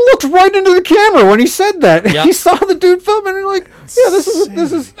 Yeah. He looked right into the camera when he said that. Yep. He saw the dude filming and like, yeah, this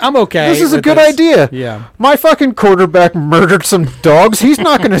is. I'm okay. This is a with good this. idea. Yeah. My fucking quarterback murdered some dogs. He's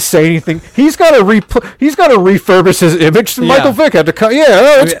not going to say anything. He's got to refurbish his image. And Yeah. Michael Vick had to cut. Yeah,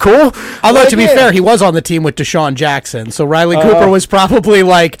 that's cool. Although, Like, to be fair, he was on the team with Deshaun Jackson. So Riley Cooper was probably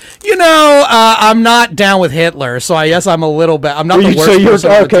like, I'm not down with Hitler. So I guess I'm a little bit. I'm not the worst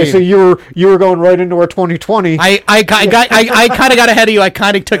person on the team. So you were going right into our 2020. I kind of got ahead of you. I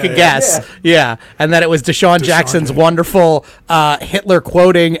kind of took a guess. Yeah. And then it was Deshaun Jackson's wonderful Hitler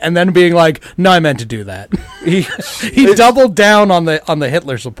quoting and then being like, no, I meant to do that. He doubled down on the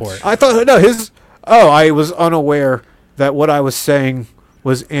Hitler support. I thought I was unaware that what I was saying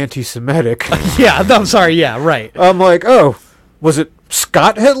was anti-Semitic. Yeah, no, I'm sorry. Yeah, right. I'm like, oh, was it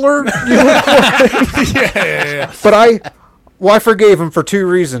Scott Hitler? Yeah. But I forgave him for two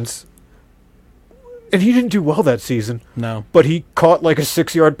reasons. And he didn't do well that season. No. But he caught like a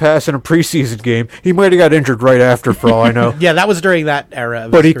 6-yard pass in a preseason game. He might have got injured right after, for all I know. Yeah, that was during that era.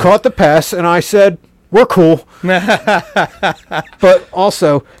 But he caught the pass, and I said, we're cool. But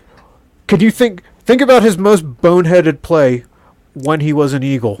also, could you think about his most boneheaded play when he was an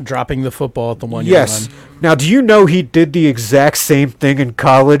Eagle? Dropping the football at the 1 yard Yes. Now, do you know he did the exact same thing in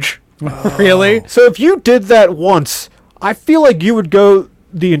college? line. Really? So if you did that once, I feel like you would go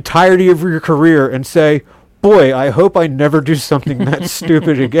the entirety of your career and say, boy, I hope I never do something that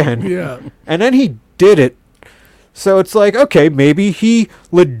stupid again. Yeah. And then he did it. So it's like, okay, maybe he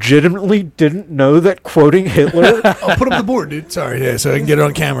legitimately didn't know that quoting Hitler. I'll put up the board, dude. Sorry, yeah, so I can get it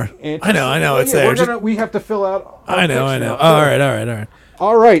on camera. I know, it's there. We have to fill out. I know. All right.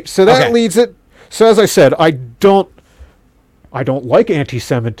 All right, so that Okay. leads it. So as I said, I don't like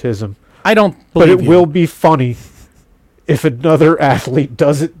anti-Semitism, I don't but believe it you. will be funny if another athlete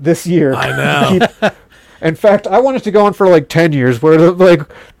does it this year. I know. In fact, I want it to go on for like 10 years, where like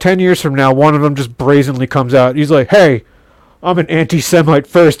 10 years from now, one of them just brazenly comes out. He's like, hey, I'm an anti-Semite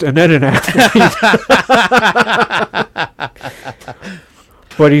first and then an athlete.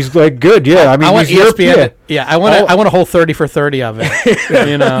 But he's like, good, yeah. I mean, I want he's ESPN. Yeah, I want a whole 30 for 30 of it.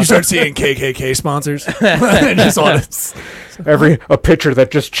 You know, You start seeing KKK sponsors. Just on it. a pitcher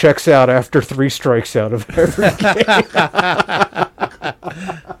that just checks out after 3 strikes out of every game.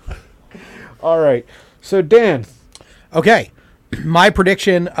 All right. So, Dan. Okay. My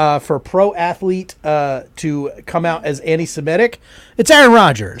prediction for pro athlete to come out as anti-Semitic, it's Aaron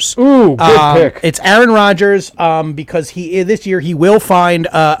Rodgers. Ooh, good pick. It's Aaron Rodgers because this year he will find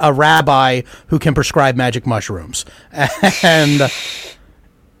a rabbi who can prescribe magic mushrooms. And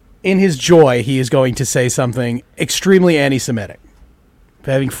in his joy, he is going to say something extremely anti-Semitic.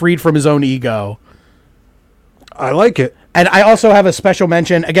 Having freed from his own ego. I like it. And I also have a special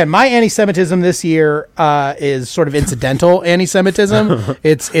mention. Again, my anti-Semitism this year is sort of incidental anti-Semitism.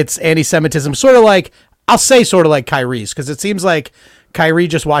 It's anti-Semitism, sort of like Kyrie's, because it seems like Kyrie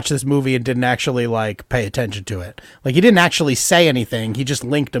just watched this movie and didn't actually like pay attention to it. Like he didn't actually say anything. He just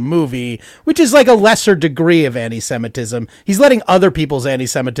linked a movie, which is like a lesser degree of anti-Semitism. He's letting other people's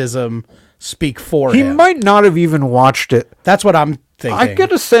anti-Semitism speak for him. He might not have even watched it. That's what I'm thinking. I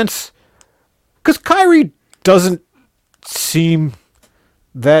get a sense, because Kyrie doesn't seem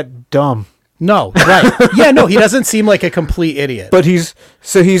that dumb. No, right. Yeah, no, he doesn't seem like a complete idiot. But he's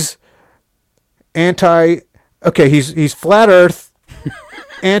he's flat earth,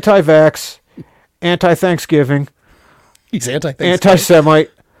 anti-vax, anti-Thanksgiving, He's anti-Thanksgiving.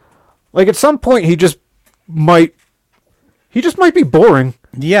 anti-Semite. Like at some point he just might be boring.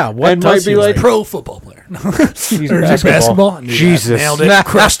 Yeah, what And does might he be like- Pro football player. He's Or is it basketball? I knew that. Jesus. Nailed it.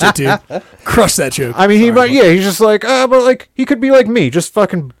 Crushed it, dude. Crushed that joke. I mean, he's just like, but like, he could be like me, just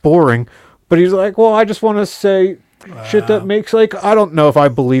fucking boring. But he's like, well, I just want to say shit that makes, like, I don't know if I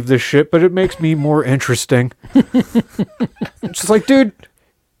believe this shit, but it makes me more interesting. It's just like, dude,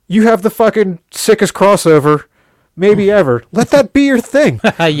 you have the fucking sickest crossover maybe ever. Let that be your thing.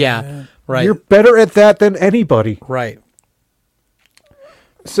 Yeah. Right. You're better at that than anybody. Right.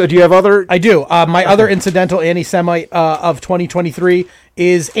 So do you have other? I do. My other incidental anti-Semite of 2023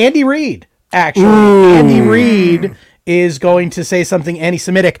 is Andy Reid. Actually, Andy Reid is going to say something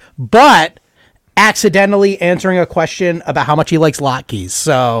anti-Semitic, but accidentally answering a question about how much he likes latkes.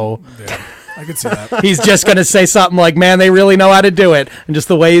 So Yeah, I could see that. he's just going to say something like, man, they really know how to do it. And just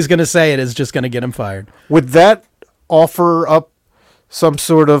the way he's going to say it is just going to get him fired. Would that offer up some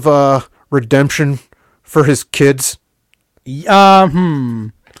sort of redemption for his kids?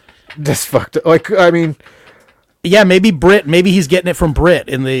 That's fucked up. Like, I mean, Yeah, maybe Brit. Maybe he's getting it from Brit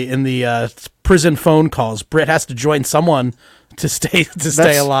in the prison phone calls. Brit has to join someone to stay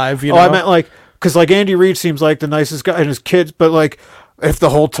alive. You know? I meant like, because like Andy Reid seems like the nicest guy and his kids, but like if the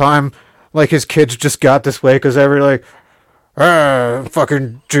whole time like his kids just got this way because every like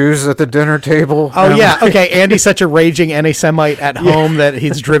fucking Jews at the dinner table. Oh yeah, okay. Andy's such a raging anti-Semite at home that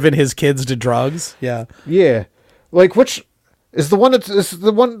he's driven his kids to drugs. Yeah, yeah. Like which is the one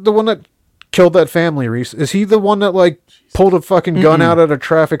that killed that family? Reese, is he the one that like pulled a fucking gun out at a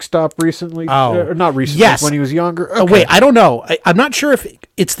traffic stop recently? Oh. Or not recently. Yes. When he was younger. Oh wait, I don't know. I'm not sure if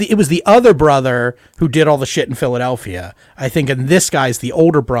it was the other brother who did all the shit in Philadelphia. I think, and this guy's the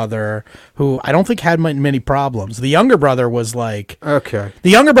older brother who I don't think had many problems. The younger brother was like, Okay. the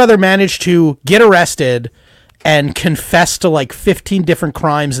younger brother managed to get arrested and confess to like 15 different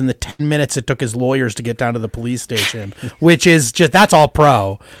crimes in the 10 minutes it took his lawyers to get down to the police station, which is just, that's all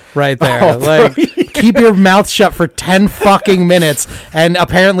pro right there. Like, keep your mouth shut for 10 fucking minutes. And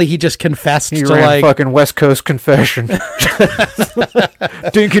apparently he just confessed He to ran like, fucking West Coast confession.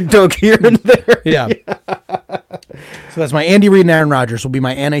 Dink and dunk here and there. yeah. So that's my Andy Reid and Aaron Rodgers will be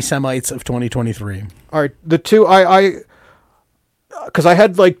my anti-Semites of 2023. All right, the two because I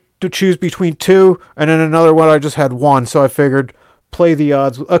had like to choose between two, and then another one I just had one, so I figured play the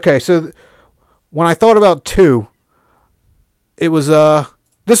odds. Okay, so when I thought about two, it was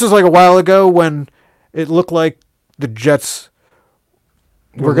this was like a while ago when it looked like the Jets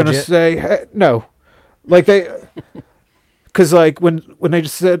were gonna legit? say no, like they. Because like when they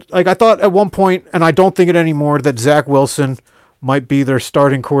just said, like, I thought at one point, and I don't think it anymore, that Zach Wilson might be their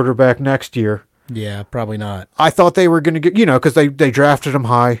starting quarterback next year. Yeah, probably not. I thought they were going to get, because they drafted him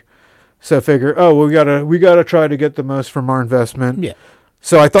high. So I figure, we gotta try to get the most from our investment. Yeah.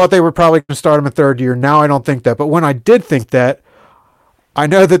 So I thought they were probably going to start him in third year. Now I don't think that. But when I did think that, I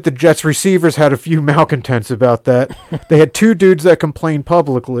know that the Jets receivers had a few malcontents about that. They had two dudes that complained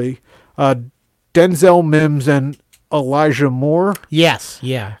publicly, Denzel Mims and Elijah Moore. Yes.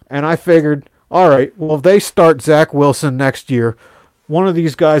 Yeah. And I figured, all right, well, if they start Zach Wilson next year, one of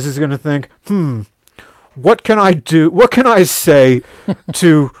these guys is going to think, what can I do? What can I say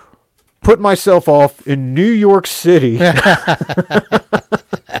to put myself off in New York City?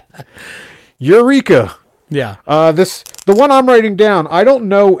 Eureka. Yeah. The one I'm writing down, I don't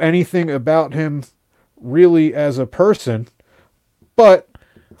know anything about him really as a person, but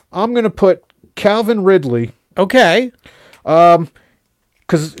I'm going to put Calvin Ridley. Okay.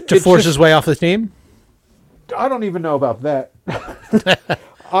 Because To force his way off the team? I don't even know about that.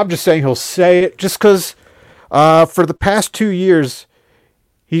 I'm just saying he'll say it just because for the past 2 years,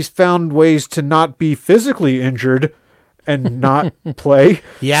 he's found ways to not be physically injured and not play.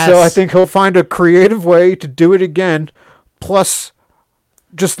 Yes. So I think he'll find a creative way to do it again. Plus,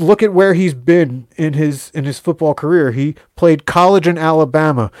 just look at where he's been in his football career. He played college in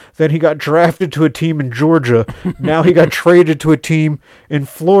Alabama. Then he got drafted to a team in Georgia. Now he got traded to a team in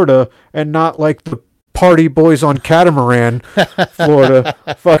Florida, and not like the party boys on Catamaran, Florida,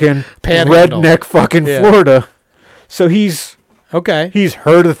 fucking Panhandle. redneck fucking Florida. So he's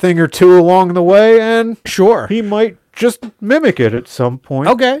heard a thing or two along the way, and Sure. he might just mimic it at some point.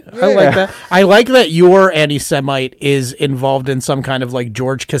 Okay, I like that. I like that your anti-Semite is involved in some kind of like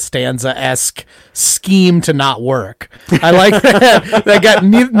George Costanza-esque scheme to not work. I like that.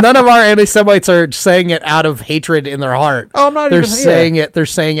 None of our anti-Semites are saying it out of hatred in their heart. Oh, I'm not They're even saying it. They're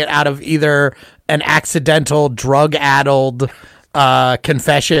saying it out of either an accidental drug-addled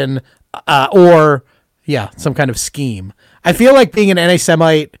confession or some kind of scheme. I feel like being an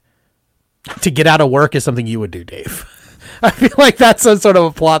anti-Semite to get out of work is something you would do, Dave. I feel like that's some sort of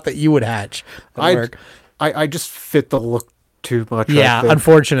a plot that you would hatch. I just fit the look too much. Yeah,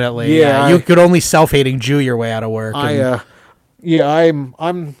 unfortunately. Yeah, you could only self-hating Jew your way out of work. I'm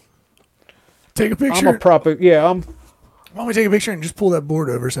Take a picture. I'm a proper. Yeah, Why don't we take a picture and just pull that board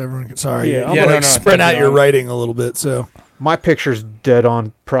over so everyone can... Sorry. Yeah, you I'm like spread out your writing a little bit, so... my picture's dead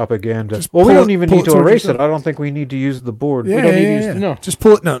on propaganda. Just Well, we pull don't it- even pull need it to towards erase it. yourself. I don't think we need to use the board. Yeah, we don't need yeah, to use yeah. No. Just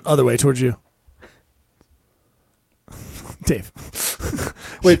pull it... No, other way, towards you. Dave.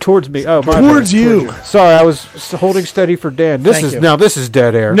 Wait, towards me. Oh, my Towards bad. you. Sorry, I was holding steady for Dan. This Thank you. This is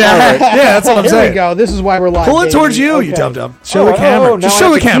dead air. Yeah, that's what I'm Here saying. we go. This is why we're live. Pull it baby. towards you, you Okay. dum-dum. Show the camera. now Just I show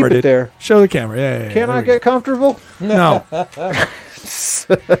have the to keep camera, it dude. there. Show the camera. Yeah. Can I get comfortable? No. Oh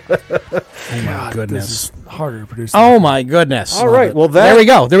my goodness. This is harder to produce. Oh my goodness. All right. Well, There we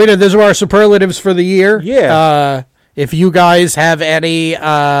go. Those are our superlatives for the year. Yeah. If you guys have any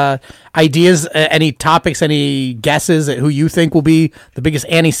ideas, any topics, any guesses at who you think will be the biggest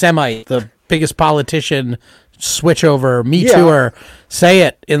anti-Semite, the biggest politician, switchover, Me Yeah. Tooer, say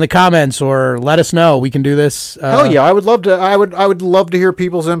it in the comments or let us know. We can do this. Hell yeah, I would love to. I would love to hear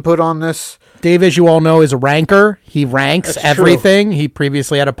people's input on this. Dave, as you all know, is a ranker. He ranks That's everything. He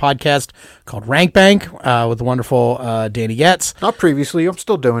previously had a podcast called Rank Bank with the wonderful Danny Getz. Not previously. I'm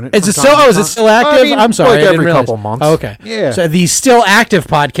still doing it. Is it from still? time to Is it time. still active? I mean, I'm sorry, like I didn't every realize. couple months. Oh, okay, Yeah. So the still active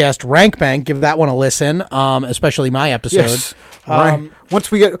podcast, Rank Bank, give that one a listen. Especially my episode. Yes. Right.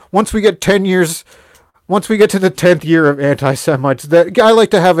 Once we get 10 years. Once we get to the 10th year of anti-Semites, I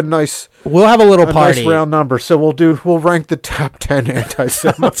like to have a nice, We'll have a little party. nice round number. So we'll rank the top 10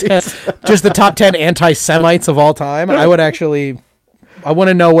 anti-Semites. Just the top 10 anti-Semites of all time. I want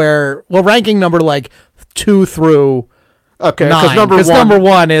to know where. Well, ranking number like 2 through Okay, 9. because number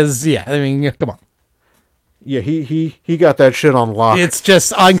one is I mean, come on. Yeah, he got that shit on lock. It's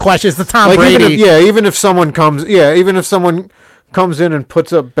just unquestioned. It's the Tom like Brady. even if someone comes in and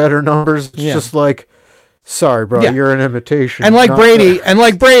puts up better numbers, it's just like, sorry, bro, Yeah. you're an imitation. And like not Brady,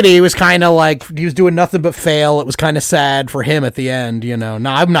 that. he was kind of like he was doing nothing but fail. It was kind of sad for him at the end, No,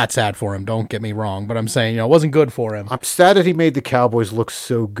 I'm not sad for him. Don't get me wrong, but I'm saying, it wasn't good for him. I'm sad that he made the Cowboys look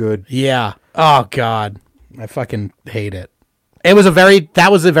so good. Yeah. Oh God, I fucking hate it. That was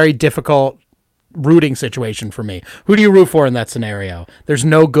a very difficult rooting situation for me. Who do you root for in that scenario? There's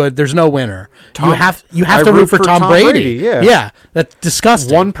no winner. You have I to root for Tom Brady. yeah. That's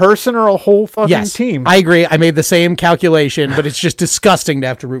disgusting. One person or a whole fucking Yes, team? I agree. I made the same calculation, but it's just disgusting to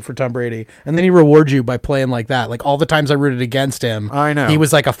have to root for Tom Brady. And then he rewards you by playing like that. Like all the times I rooted against him, I know. he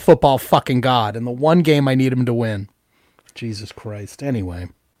was like a football fucking god. And the one game I need him to win. Jesus Christ. Anyway,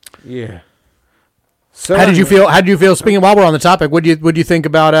 Yeah. So how did you feel? Speaking while we're on the topic, what do you think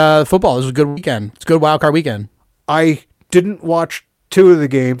about football? This was a good weekend. It's a good wild card weekend. I didn't watch 2 of the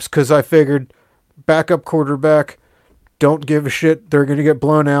games because I figured backup quarterback, don't give a shit. They're going to get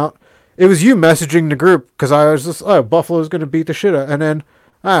blown out. It was you messaging the group because I was just, Buffalo's going to beat the shit out. And then,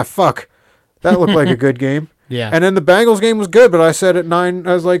 fuck. That looked like a good game. Yeah. And then the Bengals game was good, but I said at 9,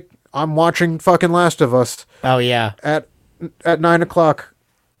 I was like, I'm watching fucking Last of Us Oh yeah, at 9 o'clock.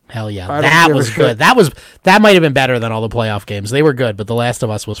 hell yeah, I don't that give a was shit. good. That might have been better than all the playoff games. They were good, but The Last of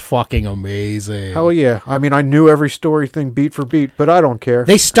Us was fucking amazing. Hell yeah. I mean, I knew every story thing beat for beat, but I don't care.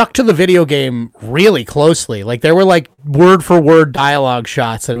 They stuck to the video game really closely. Like there were like word for word dialogue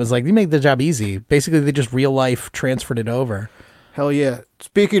shots, and it was like they made the job easy. Basically, they just real life transferred it over. Hell yeah.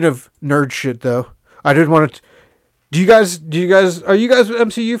 Speaking of nerd shit, though, I did want to. Are you guys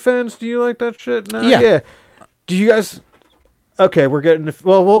MCU fans? Do you like that shit? No? Yeah. Do you guys? Okay, we're getting.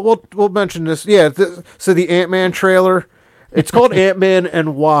 We'll mention this. Yeah. So the Ant-Man trailer, it's called Ant-Man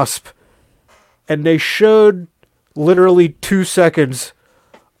and Wasp, and they showed literally 2 seconds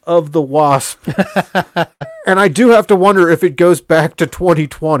of the Wasp, and I do have to wonder if it goes back to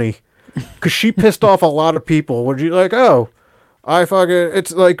 2020, because she pissed off a lot of people. When you like,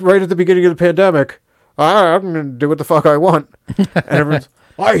 it's like right at the beginning of the pandemic. I'm going to do what the fuck I want. And everyone's,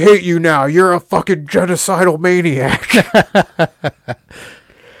 I hate you now. You're a fucking genocidal maniac.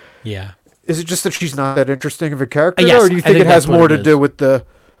 Yeah. Is it just that she's not that interesting of a character? Yes, or do you I think think it has that's what more it to is. do with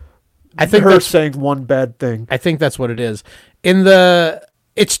I think her that's saying one bad thing? I think that's what it is.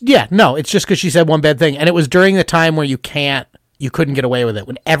 It's just because she said one bad thing, and it was during the time where you couldn't get away with it,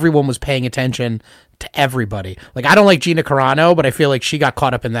 when everyone was paying attention to everybody. Like, I don't like Gina Carano, but I feel like she got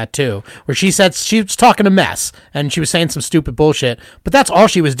caught up in that too, where she said she was talking a mess and she was saying some stupid bullshit, but that's all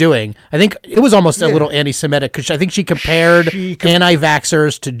she was doing. I think it was almost a little anti-Semitic, because I think she compared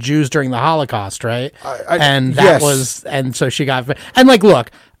anti-vaxxers to Jews during the Holocaust, right? And so she got, and like, look,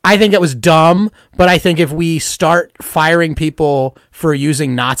 I think it was dumb, but I think if we start firing people for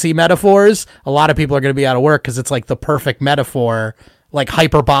using Nazi metaphors, a lot of people are going to be out of work, because it's like the perfect metaphor, like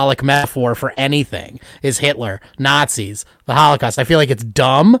hyperbolic metaphor for anything is Hitler, Nazis, the Holocaust. I feel like it's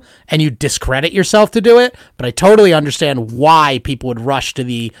dumb and you discredit yourself to do it, but I totally understand why people would rush to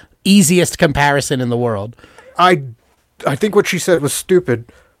the easiest comparison in the world. I think what she said was stupid,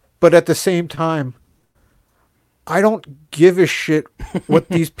 but at the same time, I don't give a shit what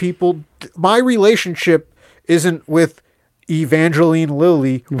these people. My relationship isn't with Evangeline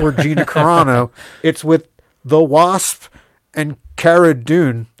Lilly or Gina Carano. It's with the Wasp and Cara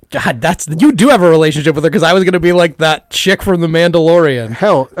Dune. God, you do have a relationship with her, because I was going to be like that chick from The Mandalorian.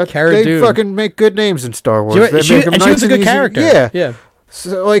 Hell, Cara Dune. fucking make good names in Star Wars. She was a good character. Yeah.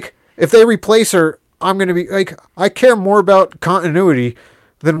 So, like, if they replace her, I'm going to be, like, I care more about continuity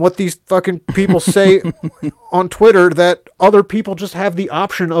than what these fucking people say on Twitter that other people just have the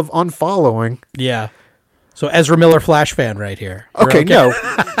option of unfollowing. Yeah. So Ezra Miller Flash fan right here. Okay, no.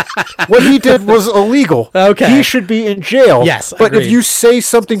 What he did was illegal. Okay. He should be in jail. Yes, but agreed. if you say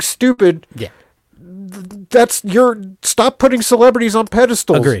something stupid, Yeah. stop putting celebrities on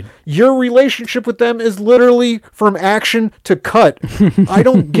pedestals. Agreed. Your relationship with them is literally from action to cut. I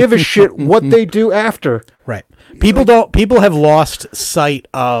don't give a shit what they do after. Right. People have lost sight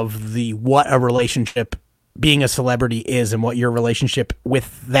of what a relationship being a celebrity is, and what your relationship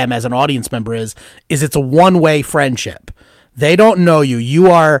with them as an audience member is it's a one-way friendship. They don't know you.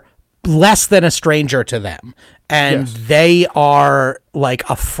 You are less than a stranger to them. And they are like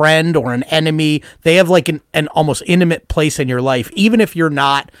a friend or an enemy. They have like an almost intimate place in your life. Even if you're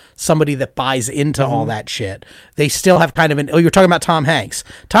not somebody that buys into all that shit, they still have kind of you're talking about Tom Hanks.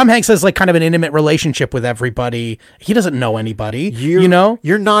 Tom Hanks has like kind of an intimate relationship with everybody. He doesn't know anybody, you know?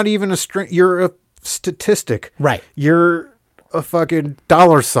 You're not even you're a statistic. Right. You're a fucking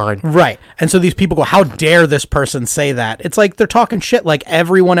dollar sign. Right. And so these people go, how dare this person say that? It's like they're talking shit like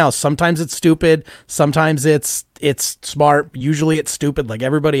everyone else. Sometimes it's stupid. Sometimes it's smart. Usually it's stupid like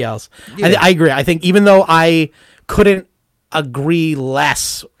everybody else. Yeah. I agree. I think even though I couldn't agree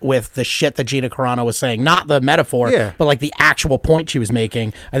less with the shit that Gina Carano was saying, not the metaphor, but like the actual point she was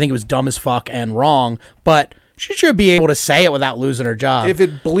making, I think it was dumb as fuck and wrong, but she should be able to say it without losing her job. If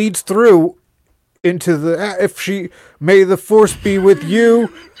it bleeds through into may the force be with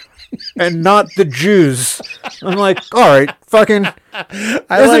you and not the Jews. I'm like, all right, fucking,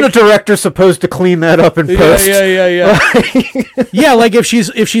 isn't a director supposed to clean that up in post? Yeah. Yeah, like if she's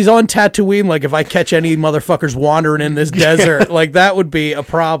on Tatooine, like if I catch any motherfuckers wandering in this desert, like that would be a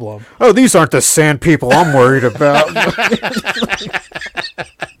problem. Oh, these aren't the sand people I'm worried about.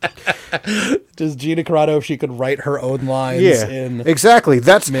 Does Gina Carano, if she could write her own lines in exactly.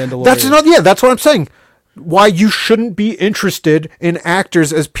 That's Mandalorian. That's what I'm saying. Why you shouldn't be interested in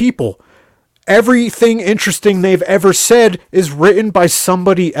actors as people. Everything interesting they've ever said is written by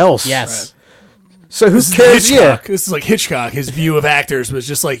somebody else. Yes. Right. So who cares? Hitchcock. This is like Hitchcock. His view of actors was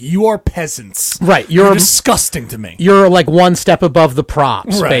just like, you are peasants. Right. You're disgusting to me. You're like one step above the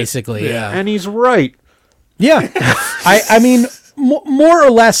props, basically. Yeah. And he's right. Yeah. I mean, more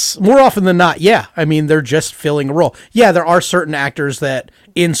or less, more often than not, yeah. I mean, they're just filling a role. Yeah, there are certain actors that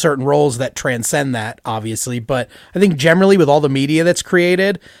in certain roles that transcend that, obviously. But I think generally with all the media that's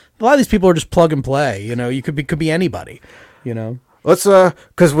created, a lot of these people are just plug and play. You know, you could be anybody, you know. Let's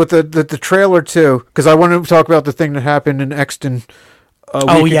because with the trailer too, because I want to talk about the thing that happened in Exton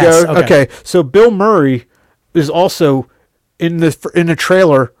a week ago. Okay, so Bill Murray is also in the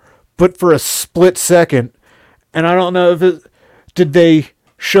trailer, but for a split second, and I don't know if did they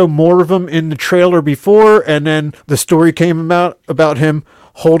show more of him in the trailer before, and then the story came about him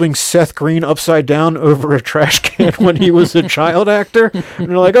holding Seth Green upside down over a trash can when he was a child actor. And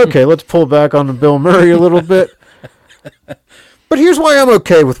they're like, okay, let's pull back on the Bill Murray a little bit. But here's why I'm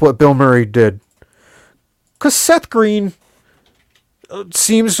okay with what Bill Murray did. Because Seth Green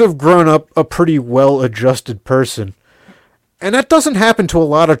seems to have grown up a pretty well-adjusted person. And that doesn't happen to a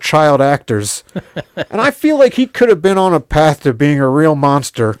lot of child actors. And I feel like he could have been on a path to being a real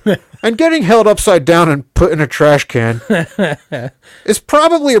monster. And getting held upside down and put in a trash can is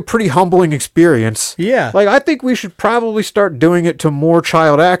probably a pretty humbling experience. Yeah. Like, I think we should probably start doing it to more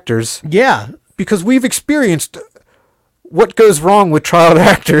child actors. Yeah. Because we've experienced what goes wrong with child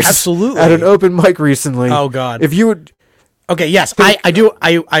actors. Absolutely. At an open mic recently. Oh, God. If you would... Okay, yes, I do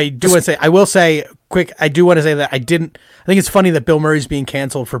want to say, I will say quick, I do want to say that I think it's funny that Bill Murray's being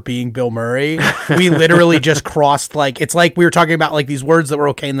canceled for being Bill Murray. We literally just crossed, like, it's like we were talking about like these words that were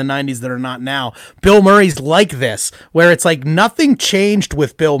okay in the 90s that are not now. Bill Murray's like this, where it's like nothing changed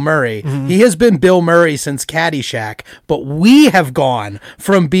with Bill Murray. Mm-hmm. He has been Bill Murray since Caddyshack, but we have gone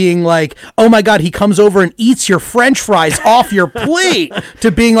from being like, oh my God, he comes over and eats your French fries off your plate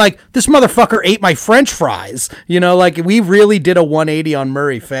to being like, this motherfucker ate my French fries. You know, like we really did a 180 on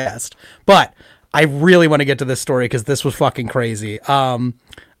Murray fast. But I really want to get to this story because this was fucking crazy.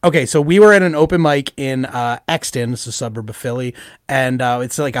 Okay, so we were at an open mic in Exton, it's a suburb of Philly, and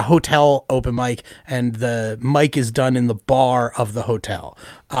it's like a hotel open mic, and the mic is done in the bar of the hotel.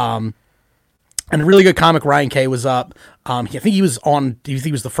 And a really good comic, Ryan Kay, was up. I think he was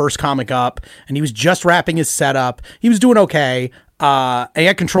the first comic up, and he was just wrapping his setup. He was doing okay, and he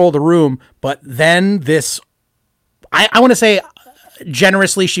had control of the room, but then this I want to say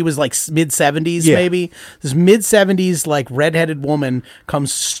generously she was like mid-70s maybe. This mid-70s like redheaded woman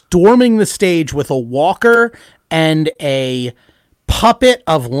comes storming the stage with a walker and a puppet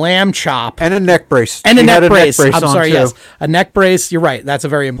of lamb chop and a neck brace. And a neck brace. I'm sorry, yes. A neck brace. You're right. That's a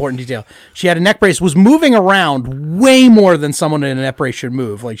very important detail. She had a neck brace, was moving around way more than someone in a neck brace should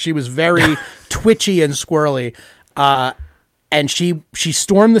move. Like she was very twitchy and squirrely. And she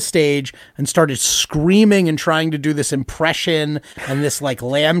stormed the stage and started screaming and trying to do this impression and this like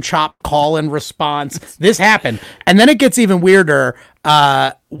lamb chop call and response. This happened. And then it gets even weirder.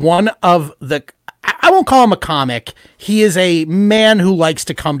 One of the, I won't call him a comic. He is a man who likes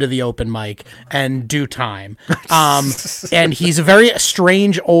to come to the open mic and do time. And he's a very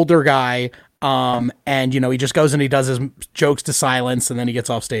strange older guy. And he just goes and he does his jokes to silence and then he gets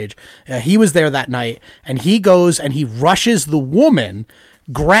off stage. He was there that night and he goes and he rushes the woman,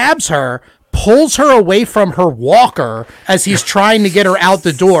 grabs her, pulls her away from her walker as he's trying to get her out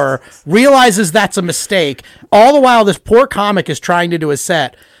the door, realizes that's a mistake. All the while this poor comic is trying to do a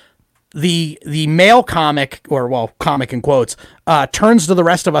set. The male comic, comic in quotes, turns to the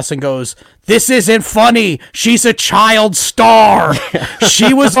rest of us and goes, "This isn't funny. She's a child star.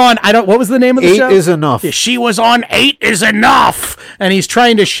 She was on, what was the name of the show? 8 is Enough. She was on 8 is Enough." And he's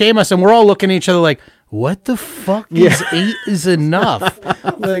trying to shame us and we're all looking at each other like, what the fuck is 8 is Enough?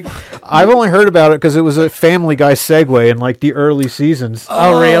 Like, I've only heard about it because it was a Family Guy segue in like the early seasons.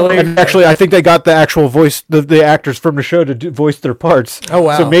 Oh, really? And actually, I think they got the actual voice, the actors from the show to voice their parts. Oh,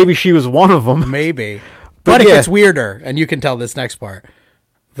 wow. So maybe she was one of them. Maybe. But it gets weirder, and you can tell this next part.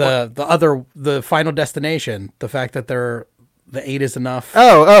 The Final Destination, the fact that the 8 is Enough.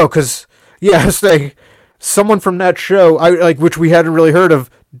 Because someone from that show, which we hadn't really heard of,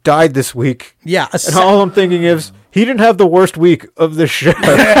 died this week. Yeah. And all I'm thinking is, he didn't have the worst week of this show.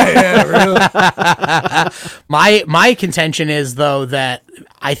 Yeah, really. My contention is, though, that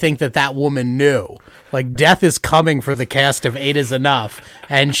I think that woman knew. Like, death is coming for the cast of 8 is Enough.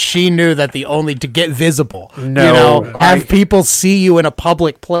 And she knew that to get visible. Have people see you in a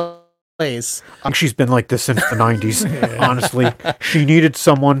public place. She's been like this since the 90s, honestly. She needed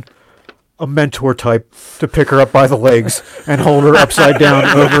someone, a mentor type, to pick her up by the legs and hold her upside down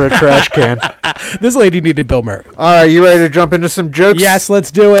over a trash can. This lady needed Bill Murray. All right, you ready to jump into some jokes? Yes, let's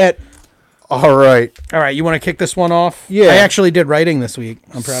do it. All right, you want to kick this one off? Yeah. I actually did writing this week.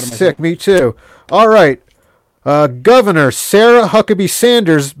 I'm proud of myself. Sick, me too. All right. Governor Sarah Huckabee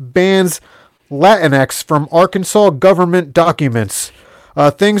Sanders bans Latinx from Arkansas government documents.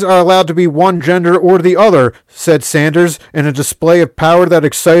 Things are allowed to be one gender or the other, said Sanders, in a display of power that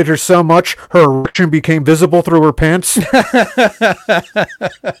excited her so much her erection became visible through her pants.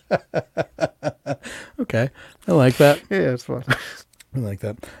 Okay. I like that. Yeah, it's fun. I like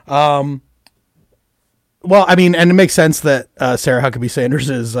that. Well, I mean, and it makes sense that Sarah Huckabee Sanders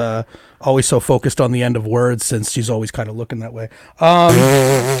is always so focused on the end of words since she's always kind of looking that way.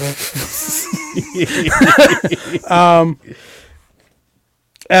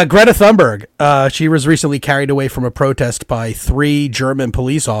 Greta Thunberg, she was recently carried away from a protest by 3 German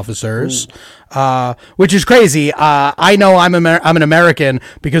police officers, which is crazy. I know I'm an American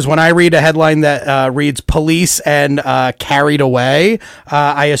because when I read a headline that reads police and carried away,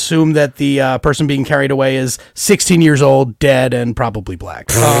 I assume that the person being carried away is 16 years old, dead, and probably black.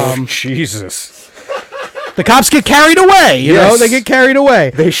 Jesus. The cops get carried away, you know? They get carried away.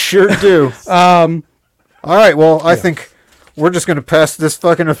 They sure do. All right, well, I think we're just going to pass this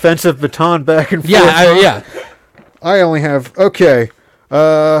fucking offensive baton back and forth. I only have... Okay.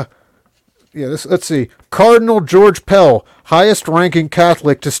 Let's see. Cardinal George Pell, highest-ranking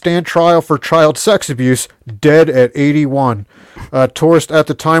Catholic to stand trial for child sex abuse, dead at 81. Tourists at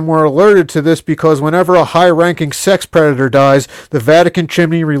the time were alerted to this because whenever a high-ranking sex predator dies, the Vatican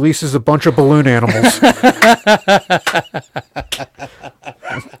chimney releases a bunch of balloon animals.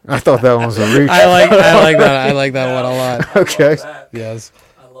 I thought that one was a reach. I like that. I like that one a lot. Okay. Yes.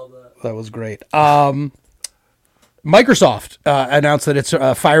 I love that. That was great. Microsoft announced that it's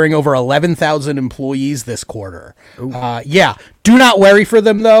firing over 11,000 employees this quarter. Do not worry for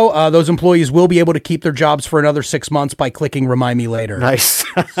them, though. Those employees will be able to keep their jobs for another 6 months by clicking Remind Me Later. Nice.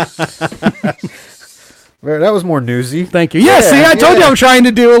 That was more newsy. Thank you. Yeah, see, I told you I'm trying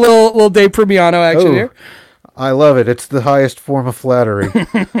to do a little Dave Premiano action here. I love it. It's the highest form of flattery.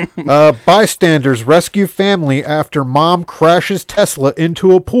 Bystanders rescue family after mom crashes Tesla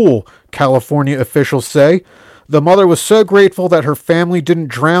into a pool, California officials say. The mother was so grateful that her family didn't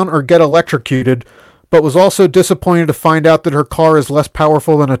drown or get electrocuted, but was also disappointed to find out that her car is less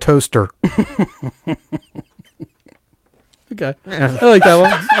powerful than a toaster. Okay. I like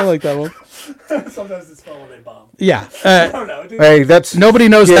that one. Sometimes it's fun when they bomb. Yeah. I don't know, dude. Hey, that's Nobody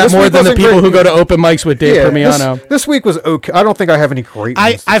knows that this more week than the wasn't people great. who go to open mics with Dave Yeah, Permiano. this week was okay. I don't think I have any great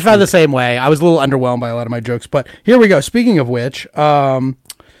ones. I found the same way. I was a little underwhelmed by a lot of my jokes, but here we go. Speaking of which,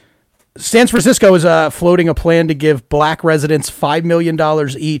 San Francisco is floating a plan to give black residents $5 million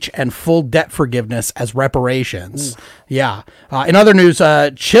each and full debt forgiveness as reparations. Ooh. Yeah. In other news,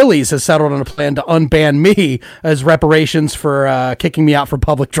 Chili's has settled on a plan to unban me as reparations for kicking me out for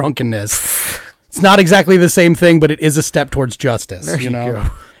public drunkenness. It's not exactly the same thing, but it is a step towards justice. There you know. go.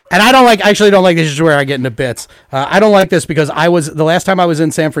 And I actually don't like this. Is where I get into bits. I don't like this because the last time I was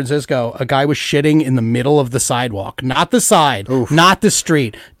in San Francisco, a guy was shitting in the middle of the sidewalk, not the side, not the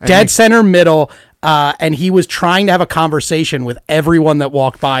street, dead center middle. And he was trying to have a conversation with everyone that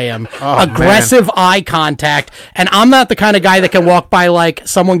walked by him. Aggressive eye contact. And I'm not the kind of guy that can walk by like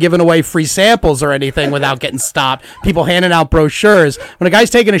someone giving away free samples or anything without getting stopped. People handing out brochures. When a guy's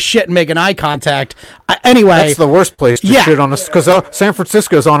taking a shit and making eye contact. Anyway. That's the worst place to shit on us because San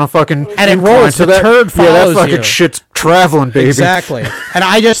Francisco's on a fucking and it rolls. The turd follows that fucking you. shit's traveling, baby. Exactly. And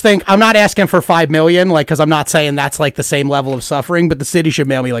I just think I'm not asking for $5 million, like, because I'm not saying that's like the same level of suffering, but the city should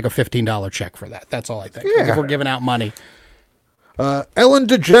mail me like a $15 check for that. That's all I think. Yeah. Like, if we're giving out money. Ellen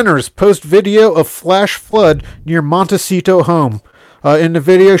DeGeneres post video of flash flood near Montecito home. In the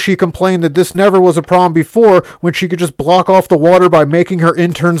video, she complained that this never was a problem before when she could just block off the water by making her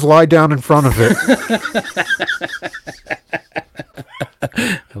interns lie down in front of it.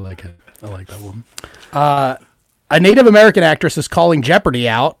 I like it. I like that one. A Native American actress is calling Jeopardy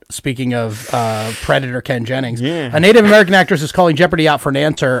out. Speaking of Predator Ken Jennings, a Native American actress is calling Jeopardy out for an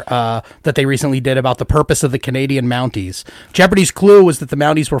answer that they recently did about the purpose of the Canadian Mounties. Jeopardy's clue was that the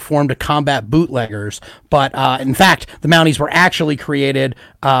Mounties were formed to combat bootleggers, but in fact, the Mounties were actually created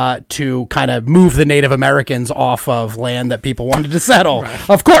to kind of move the Native Americans off of land that people wanted to settle. Right.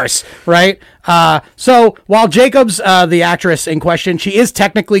 Of course, right? So while Jacobs, the actress in question, she is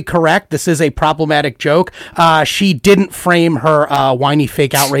technically correct. This is a problematic joke. She didn't frame her whiny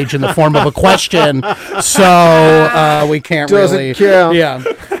fake outrage in the form of a question, so we can't Doesn't really count. Yeah.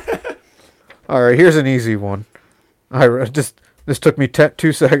 All right, here's an easy one. This took me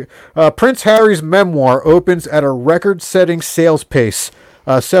 2 seconds. Prince Harry's memoir opens at a record-setting sales pace.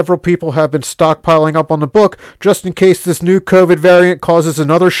 Several people have been stockpiling up on the book just in case this new COVID variant causes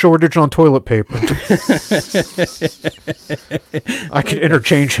another shortage on toilet paper. I could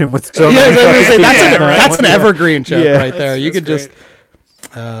interchange him with so many. That's an evergreen joke right there. You could great. just.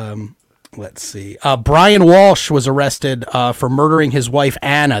 Let's see. Brian Walsh was arrested for murdering his wife,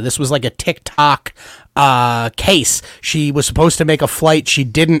 Anna. This was like a TikTok case. She was supposed to make a flight. She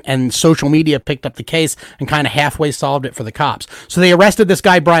didn't, and social media picked up the case and kind of halfway solved it for the cops. So they arrested this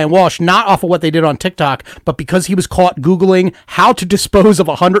guy, Brian Walsh, not off of what they did on TikTok, but because he was caught Googling how to dispose of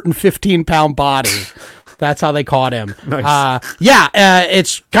a 115-pound body. That's how they caught him. Nice.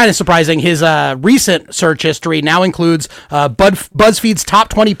 It's kind of surprising. His recent search history now includes BuzzFeed's top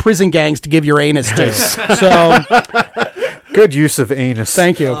 20 prison gangs to give your anus to. So, good use of anus.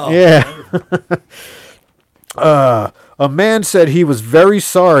 Thank you. Yeah. A man said he was very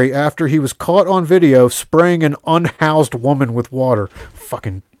sorry after he was caught on video spraying an unhoused woman with water.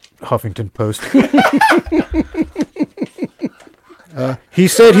 Fucking Huffington Post. He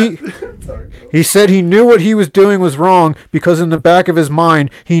said he knew what he was doing was wrong because in the back of his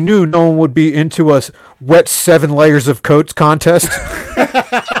mind he knew no one would be into a wet 7 layers of coats contest.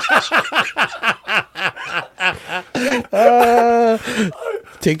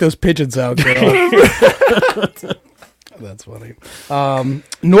 Take those pigeons out, girl. That's funny.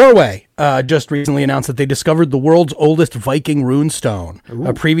 Norway just recently announced that they discovered the world's oldest Viking runestone,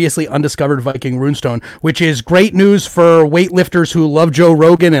 a previously undiscovered Viking runestone, which is great news for weightlifters who love Joe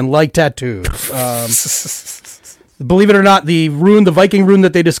Rogan and like tattoos. Believe it or not, the Viking rune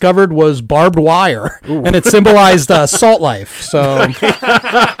that they discovered was barbed wire, and it symbolized salt life. So,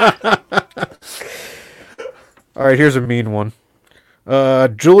 all right, here's a mean one.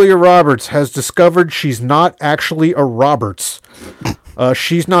 Julia Roberts has discovered she's not actually a Roberts.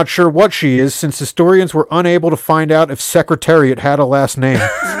 She's not sure what she is since historians were unable to find out if Secretariat had a last name.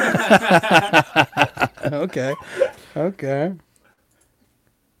 Okay.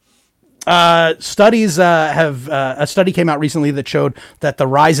 Studies a study came out recently that showed that the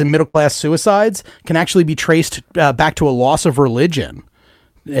rise in middle-class suicides can actually be traced back to a loss of religion.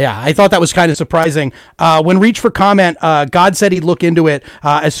 Yeah, I thought that was kind of surprising. When reached for comment, God said he'd look into it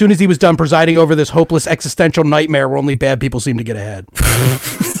as soon as he was done presiding over this hopeless existential nightmare where only bad people seem to get ahead.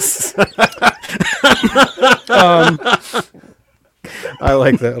 I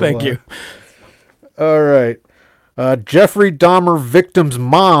like that. Thank you. All right. Jeffrey Dahmer victim's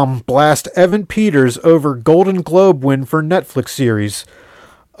mom blast Evan Peters over Golden Globe win for Netflix series.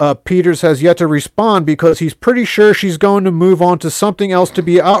 Peters has yet to respond because he's pretty sure she's going to move on to something else to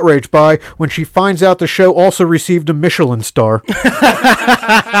be outraged by when she finds out the show also received a Michelin star.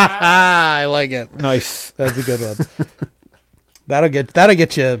 I like it. Nice. That's a good one. That'll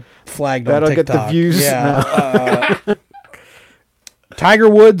get you flagged on TikTok. That'll get the views. Yeah. Tiger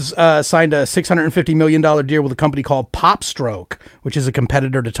Woods signed a $650 million deal with a company called PopStroke, which is a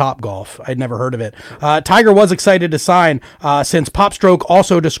competitor to Topgolf. I'd never heard of it. Tiger was excited to sign since PopStroke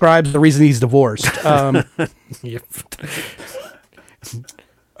also describes the reason he's divorced. Okay, you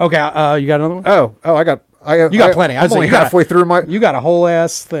got another one? Oh, you got plenty. I'm only halfway through my... You got a whole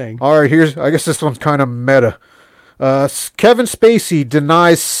ass thing. All right, I guess this one's kind of meta. Kevin Spacey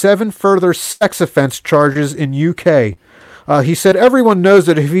denies 7 further sex offense charges in UK. He said everyone knows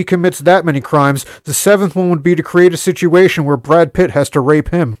that if he commits that many crimes, the 7th one would be to create a situation where Brad Pitt has to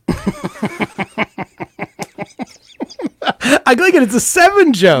rape him. I like it. It's a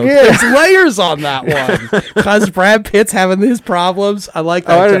 7 joke. Yeah. There's layers on that one. Because Brad Pitt's having his problems. I like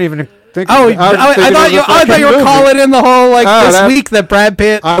that. I didn't even think. I thought you were calling in the whole week that Brad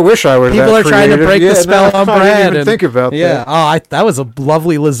Pitt. I wish I were. People are trying to break the spell on Brad. I didn't even think about that. Yeah. That was a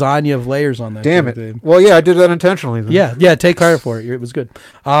lovely lasagna of layers on that. Damn it. Well, yeah, I did that intentionally. Then. Yeah. Take credit for it. It was good.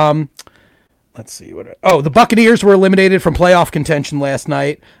 Let's see the Buccaneers were eliminated from playoff contention last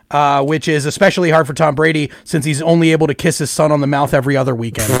night, which is especially hard for Tom Brady since he's only able to kiss his son on the mouth every other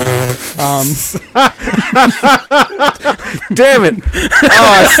weekend. Damn it!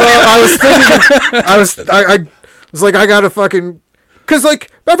 I was like, I gotta fucking, because like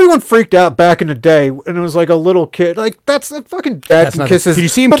everyone freaked out back in the day, and it was like a little kid, like that's a fucking dad can kiss his. Did you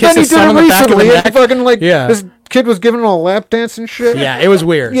see him but kiss his son on the back of the neck? Fucking like this kid was giving him a lap dance and shit. Yeah, it was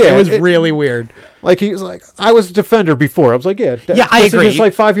weird. Yeah, it was really weird. Like he was like, I was a defender before. I was like, I agree. Just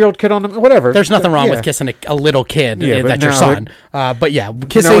like 5-year-old kid on the whatever. There's nothing wrong with kissing a little kid that's your son. But yeah,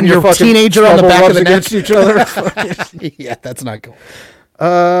 kissing your teenager on the back of the neck against each other. Yeah, that's not cool.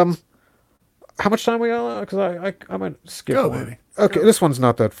 How much time we got? Because I might skip. Go, one. baby. Okay, this one's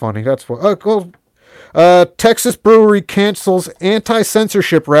not that funny. That's what. Cool. Texas brewery cancels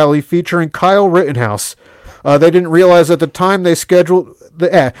anti-censorship rally featuring Kyle Rittenhouse. They didn't realize at the time they scheduled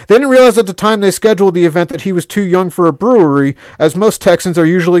the event that he was too young for a brewery, as most Texans are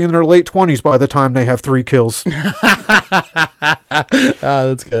usually in their late 20s by the time they have 3 kills.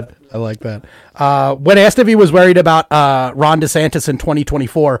 That's good. I like that. When asked if he was worried about Ron DeSantis in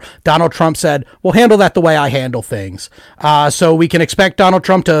 2024, Donald Trump said, "We'll handle that the way I handle things." So we can expect Donald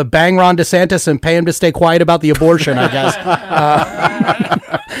Trump to bang Ron DeSantis and pay him to stay quiet about the abortion, I guess.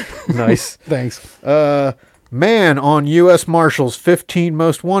 Nice. Thanks. Man on U.S. Marshals 15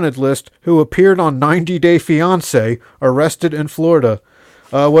 Most Wanted list who appeared on 90 Day Fiancé, arrested in Florida.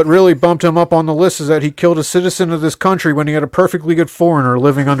 What really bumped him up on the list is that he killed a citizen of this country when he had a perfectly good foreigner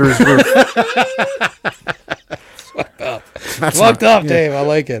living under his roof. Fucked up, Dave. I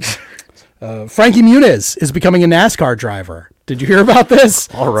like it. Frankie Muniz is becoming a NASCAR driver. Did you hear about this?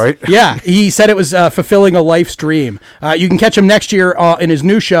 All right. Yeah, he said it was fulfilling a life's dream. You can catch him next year in his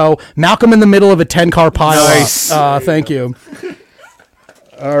new show, Malcolm in the Middle of a 10-Car Pile. Nice. Thank you.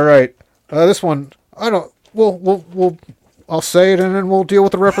 All right. This one, I don't. We'll. I'll say it and then we'll deal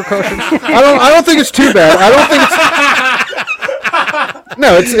with the repercussions. I don't think it's too bad. I don't think it's.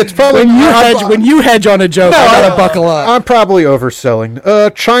 No, it's probably when you hedge on a joke. I gotta buckle up. I'm probably overselling.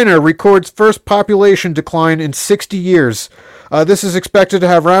 China records first population decline in 60 years. This is expected to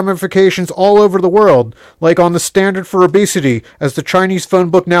have ramifications all over the world, like on the standard for obesity, as the Chinese phone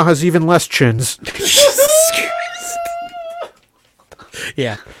book now has even less chins.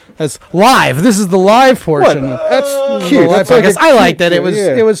 Yeah, that's live. This is the live portion. What? That's cute. That's I liked it.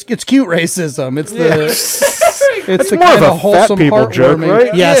 It's cute racism. It's the it's the more kind of a wholesome fat people joke,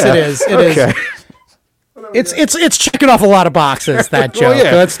 right? Yes, it is. It is. It's checking off a lot of boxes. That joke. Well,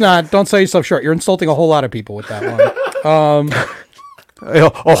 yeah. That's not. Don't sell yourself short. You're insulting a whole lot of people with that one.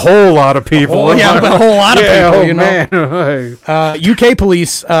 A whole lot of people. But a whole lot of people. You know. Man. UK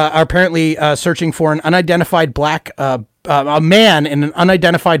police are apparently searching for an unidentified black. A man in an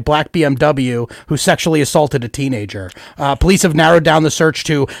unidentified black BMW who sexually assaulted a teenager. Police have narrowed down the search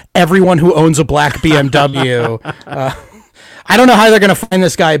to everyone who owns a black BMW. I don't know how they're going to find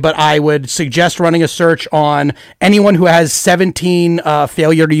this guy, but I would suggest running a search on anyone who has 17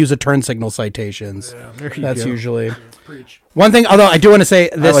 failure to use a turn signal citations. Yeah, that's usually one thing. Although I do want to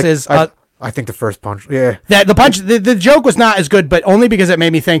say this I think the first punch. Yeah, that the joke was not as good, but only because it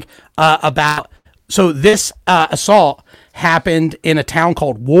made me think about. So this assault happened in a town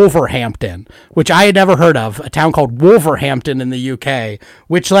called Wolverhampton, which I had never heard of, a town called Wolverhampton in the UK,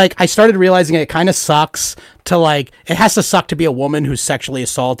 which like I started realizing it kind of sucks to like, it has to suck to be a woman who's sexually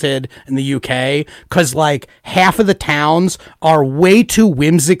assaulted in the UK, because like half of the towns are way too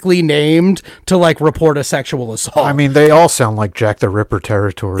whimsically named to like report a sexual assault. I mean, they all sound like Jack the Ripper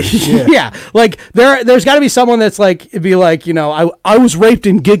territory. Yeah, like there's got to be someone that's like, it'd be like, you know, I was raped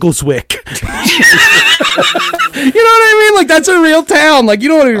in Giggleswick. You know what I mean? Like that's a real town. Like you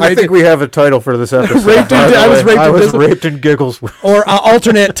know what I mean? I think we have a title for this episode. I was raped in Giggleswick. Or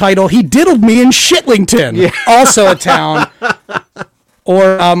alternate title, he diddled me in Shitlington. Yeah. Also a town.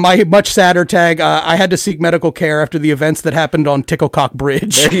 Or my much sadder tag, I had to seek medical care after the events that happened on Ticklecock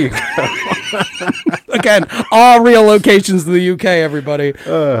Bridge. There you go. Again, all real locations in the UK, everybody.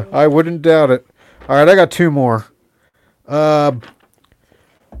 I wouldn't doubt it. All right, I got two more.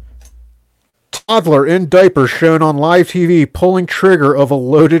 Toddler in diaper shown on live TV pulling trigger of a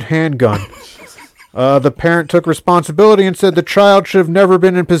loaded handgun. The parent took responsibility and said the child should have never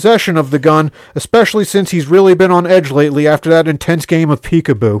been in possession of the gun, especially since he's really been on edge lately after that intense game of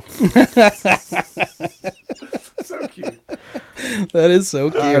peekaboo. So cute. That is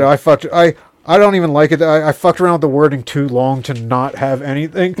so cute. I don't even like it. I fucked around with the wording too long to not have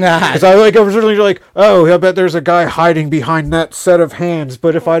anything. Because I was really like, oh, I bet there's a guy hiding behind that set of hands.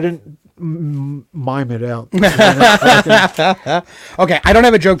 But if I didn't mime it out. Okay, I don't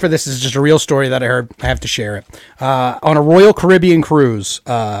have a joke for this. This is just a real story that I heard. I have to share it. On a Royal Caribbean cruise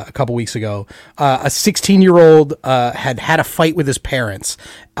a couple weeks ago, a 16-year-old had a fight with his parents,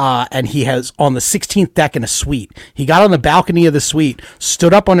 and he has on the 16th deck in a suite. He got on the balcony of the suite,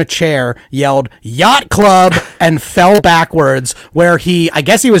 stood up on a chair, yelled "Yacht Club," and fell backwards. Where I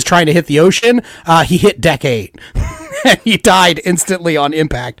guess he was trying to hit the ocean. He hit deck 8. And he died instantly on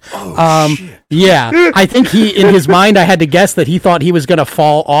impact. Shit. Yeah, I think in his mind, I had to guess that he thought he was going to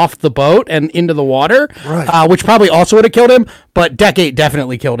fall off the boat and into the water, right. Which probably also would have killed him, but deck 8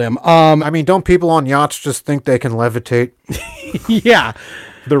 definitely killed him. I mean, don't people on yachts just think they can levitate? Yeah.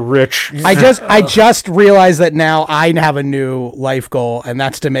 The rich. I just realized that now I have a new life goal, and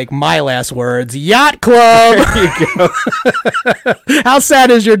that's to make my last words Yacht Club. There you go. How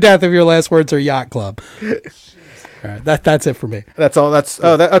sad is your death if your last words are Yacht Club? All right, that's it for me. That's all.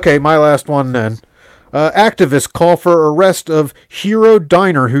 Okay. My last one then. Activists call for arrest of Hero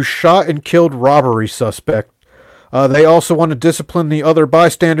Diner who shot and killed robbery suspect. They also want to discipline the other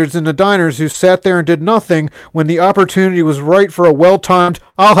bystanders in the diners who sat there and did nothing when the opportunity was right for a well-timed,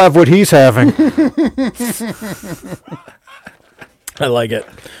 I'll have what he's having. I like it.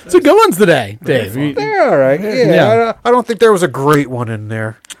 Some good ones today, Dave. They're all right. Yeah. I don't think there was a great one in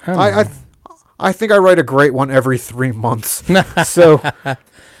there. I think I write a great one every 3 months. So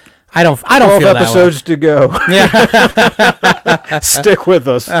I don't feel that way. 12 episodes to go. Yeah. Stick with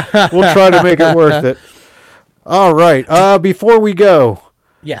us. We'll try to make it worth it. All right. Before we go,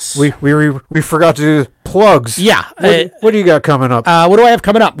 yes, we forgot to do plugs. Yeah. What do you got coming up? What do I have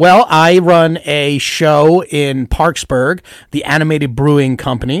coming up? Well, I run a show in Parksburg, the Animated Brewing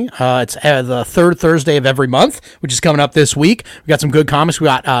Company. It's the third Thursday of every month, which is coming up this week. We got some good comics. We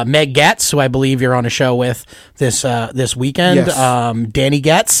got Meg Getz, who I believe you're on a show with this weekend. Yes. Danny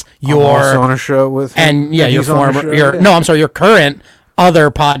Getz, I'm also on a show with him. And yeah, your current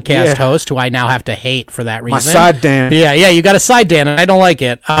other podcast host who I now have to hate for that reason. My side Dan. Yeah, you got a side Dan, and I don't like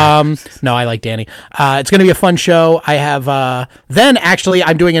it. No, I like Danny. It's going to be a fun show. I have then actually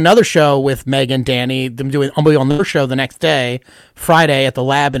I'm doing another show with Meg and Danny. I'll be on their show the next day, Friday at the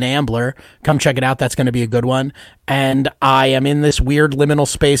Lab in Ambler. Come check it out. That's going to be a good one. And I am in this weird liminal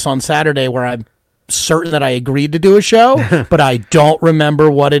space on Saturday where I'm certain that I agreed to do a show, but I don't remember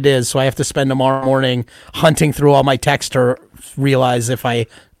what it is. So I have to spend tomorrow morning hunting through all my text to realize if I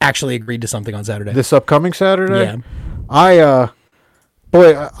actually agreed to something on Saturday. This upcoming Saturday? Yeah. I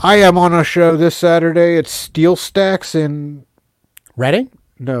am on a show this Saturday. It's Steel Stacks in Reading?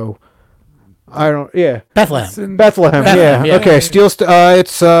 No. Bethlehem. Bethlehem, yeah. Okay,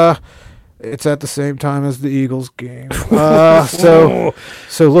 it's at the same time as the Eagles game. So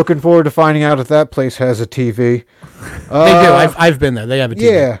looking forward to finding out if that place has a TV. They do. I've been there. They have a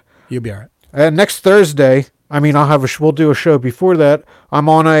TV. Yeah. You'll be all right. And next Thursday, we'll do a show before that. I'm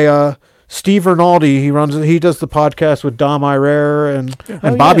on a Steve Rinaldi. He does the podcast with Dom Irere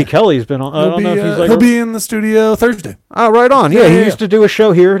and Bobby Kelly's been on. I don't know if he's he'll be in the studio Thursday. Oh, right on. Yeah, he used to do a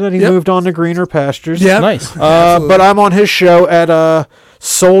show here. Then he moved on to greener pastures. Yeah, nice. But I'm on his show at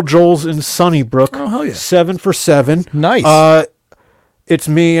Soul Joel's in Sunnybrook. Oh, hell yeah. 7 for 7. Nice. it's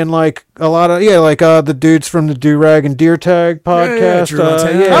me and like a lot of the dudes from the Do Rag and Deer Tag podcast. Drew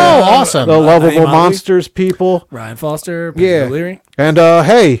Montana. Oh, awesome. The Lovable Honey Molly. Monsters people. Ryan Foster, Yeah. O'Leary. And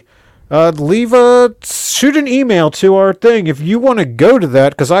hey, shoot an email to our thing if you want to go to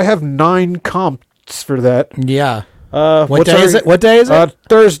that, because I have 9 comps for that. Yeah. What day is it? What day is it?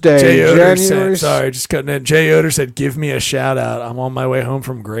 Thursday, Jay Yoder January. said, sorry, just cutting in. Jay Yoder said, "Give me a shout out. I'm on my way home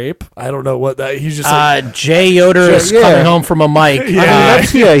from Grape." I don't know what that. He's just like, Jay Yoder is coming home from a mic. Yeah.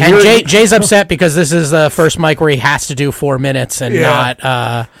 And Jay's upset because this is the first mic where he has to do 4 minutes and not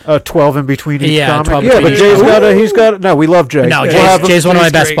 12 in between each comic. 12 Yeah, between but each he's got. No, we love Jay. No, We'll Jay's one of my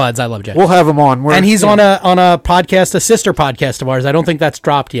Jay's best great. buds. I love Jay. We'll have him on. And he's on a podcast, a sister podcast of ours. I don't think that's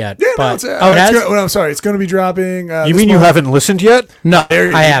dropped yet. yeah, no, but, it's, it has? well, I'm sorry, it's going to be dropping. You mean you haven't listened yet? No,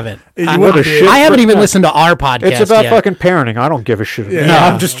 I haven't. What a shit. I haven't even listened to our podcast. It's about yet. fucking parenting. I don't give a shit. Yeah. No,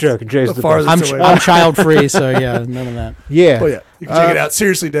 I'm just joking. Jay's the best. farthest away. I'm child free, so yeah, none of that. Yeah. Oh yeah, you can check it out.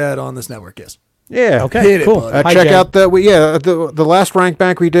 Seriously, Dad, on this network. Yes. Yeah. Okay, Hit it, cool. bud. Hi, Check Jay. out the last rank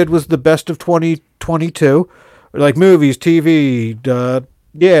bank we did was the best of 2022, like movies, TV.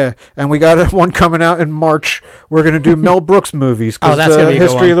 Yeah, and we got one coming out in March. We're gonna do Mel Brooks movies Oh, because that's gonna be a good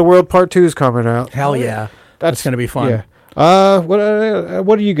History one. of the World Part 2 is coming out. Hell yeah, that's gonna be fun. Yeah.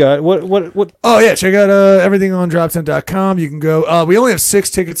 What do you got? What? Oh yeah, check out everything on droptent.com. You can go. We only have 6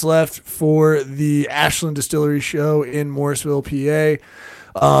 tickets left for the Ashland Distillery show in Morrisville, PA.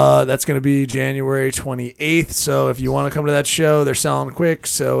 That's going to be January 28th. So if you want to come to that show, they're selling quick.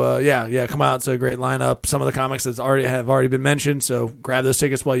 So yeah, come out. It's a great lineup. Some of the comics that have already been mentioned. So grab those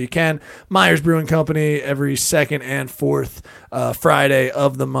tickets while you can. Myers Brewing Company every 2nd and 4th Friday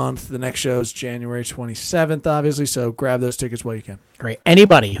of the month. The next show is January 27th, obviously. So grab those tickets while you can. Great.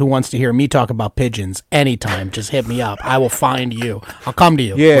 Anybody who wants to hear me talk about pigeons anytime, just hit me up. I will find you. I'll come to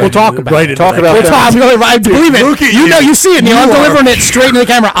you. Yeah. We'll talk about it. Talk about We'll that. talk. I believe it. look at You you. know, you see it, Neil. I'm You are- delivering it straight into the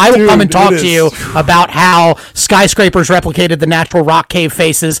camera. I will come and Dude, talk it to is. you about how skyscrapers replicated the natural rock cave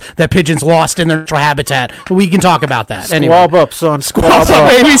faces that pigeons lost in their natural habitat. We can talk about that. Anyway. Squab up, son. Squab Squab up, up.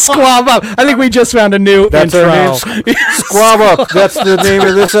 baby. Squab up. I think we just found a new That's intro. our name. Squab up. That's the name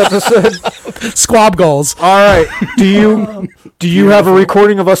of this episode. Squab goals. All right. Do you have a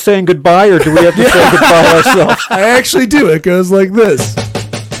recording of us saying goodbye, or do we have to say goodbye ourselves? I actually do. It goes like this.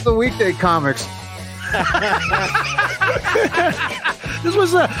 The Weekday Comics. This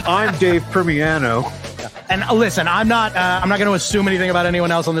was a. I'm Dave Permiano. And listen, I'm not going to assume anything about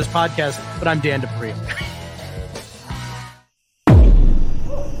anyone else on this podcast, but I'm Dan Dupree.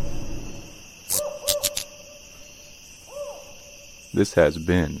 This has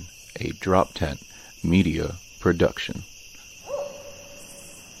been a Drop Tent Media Production.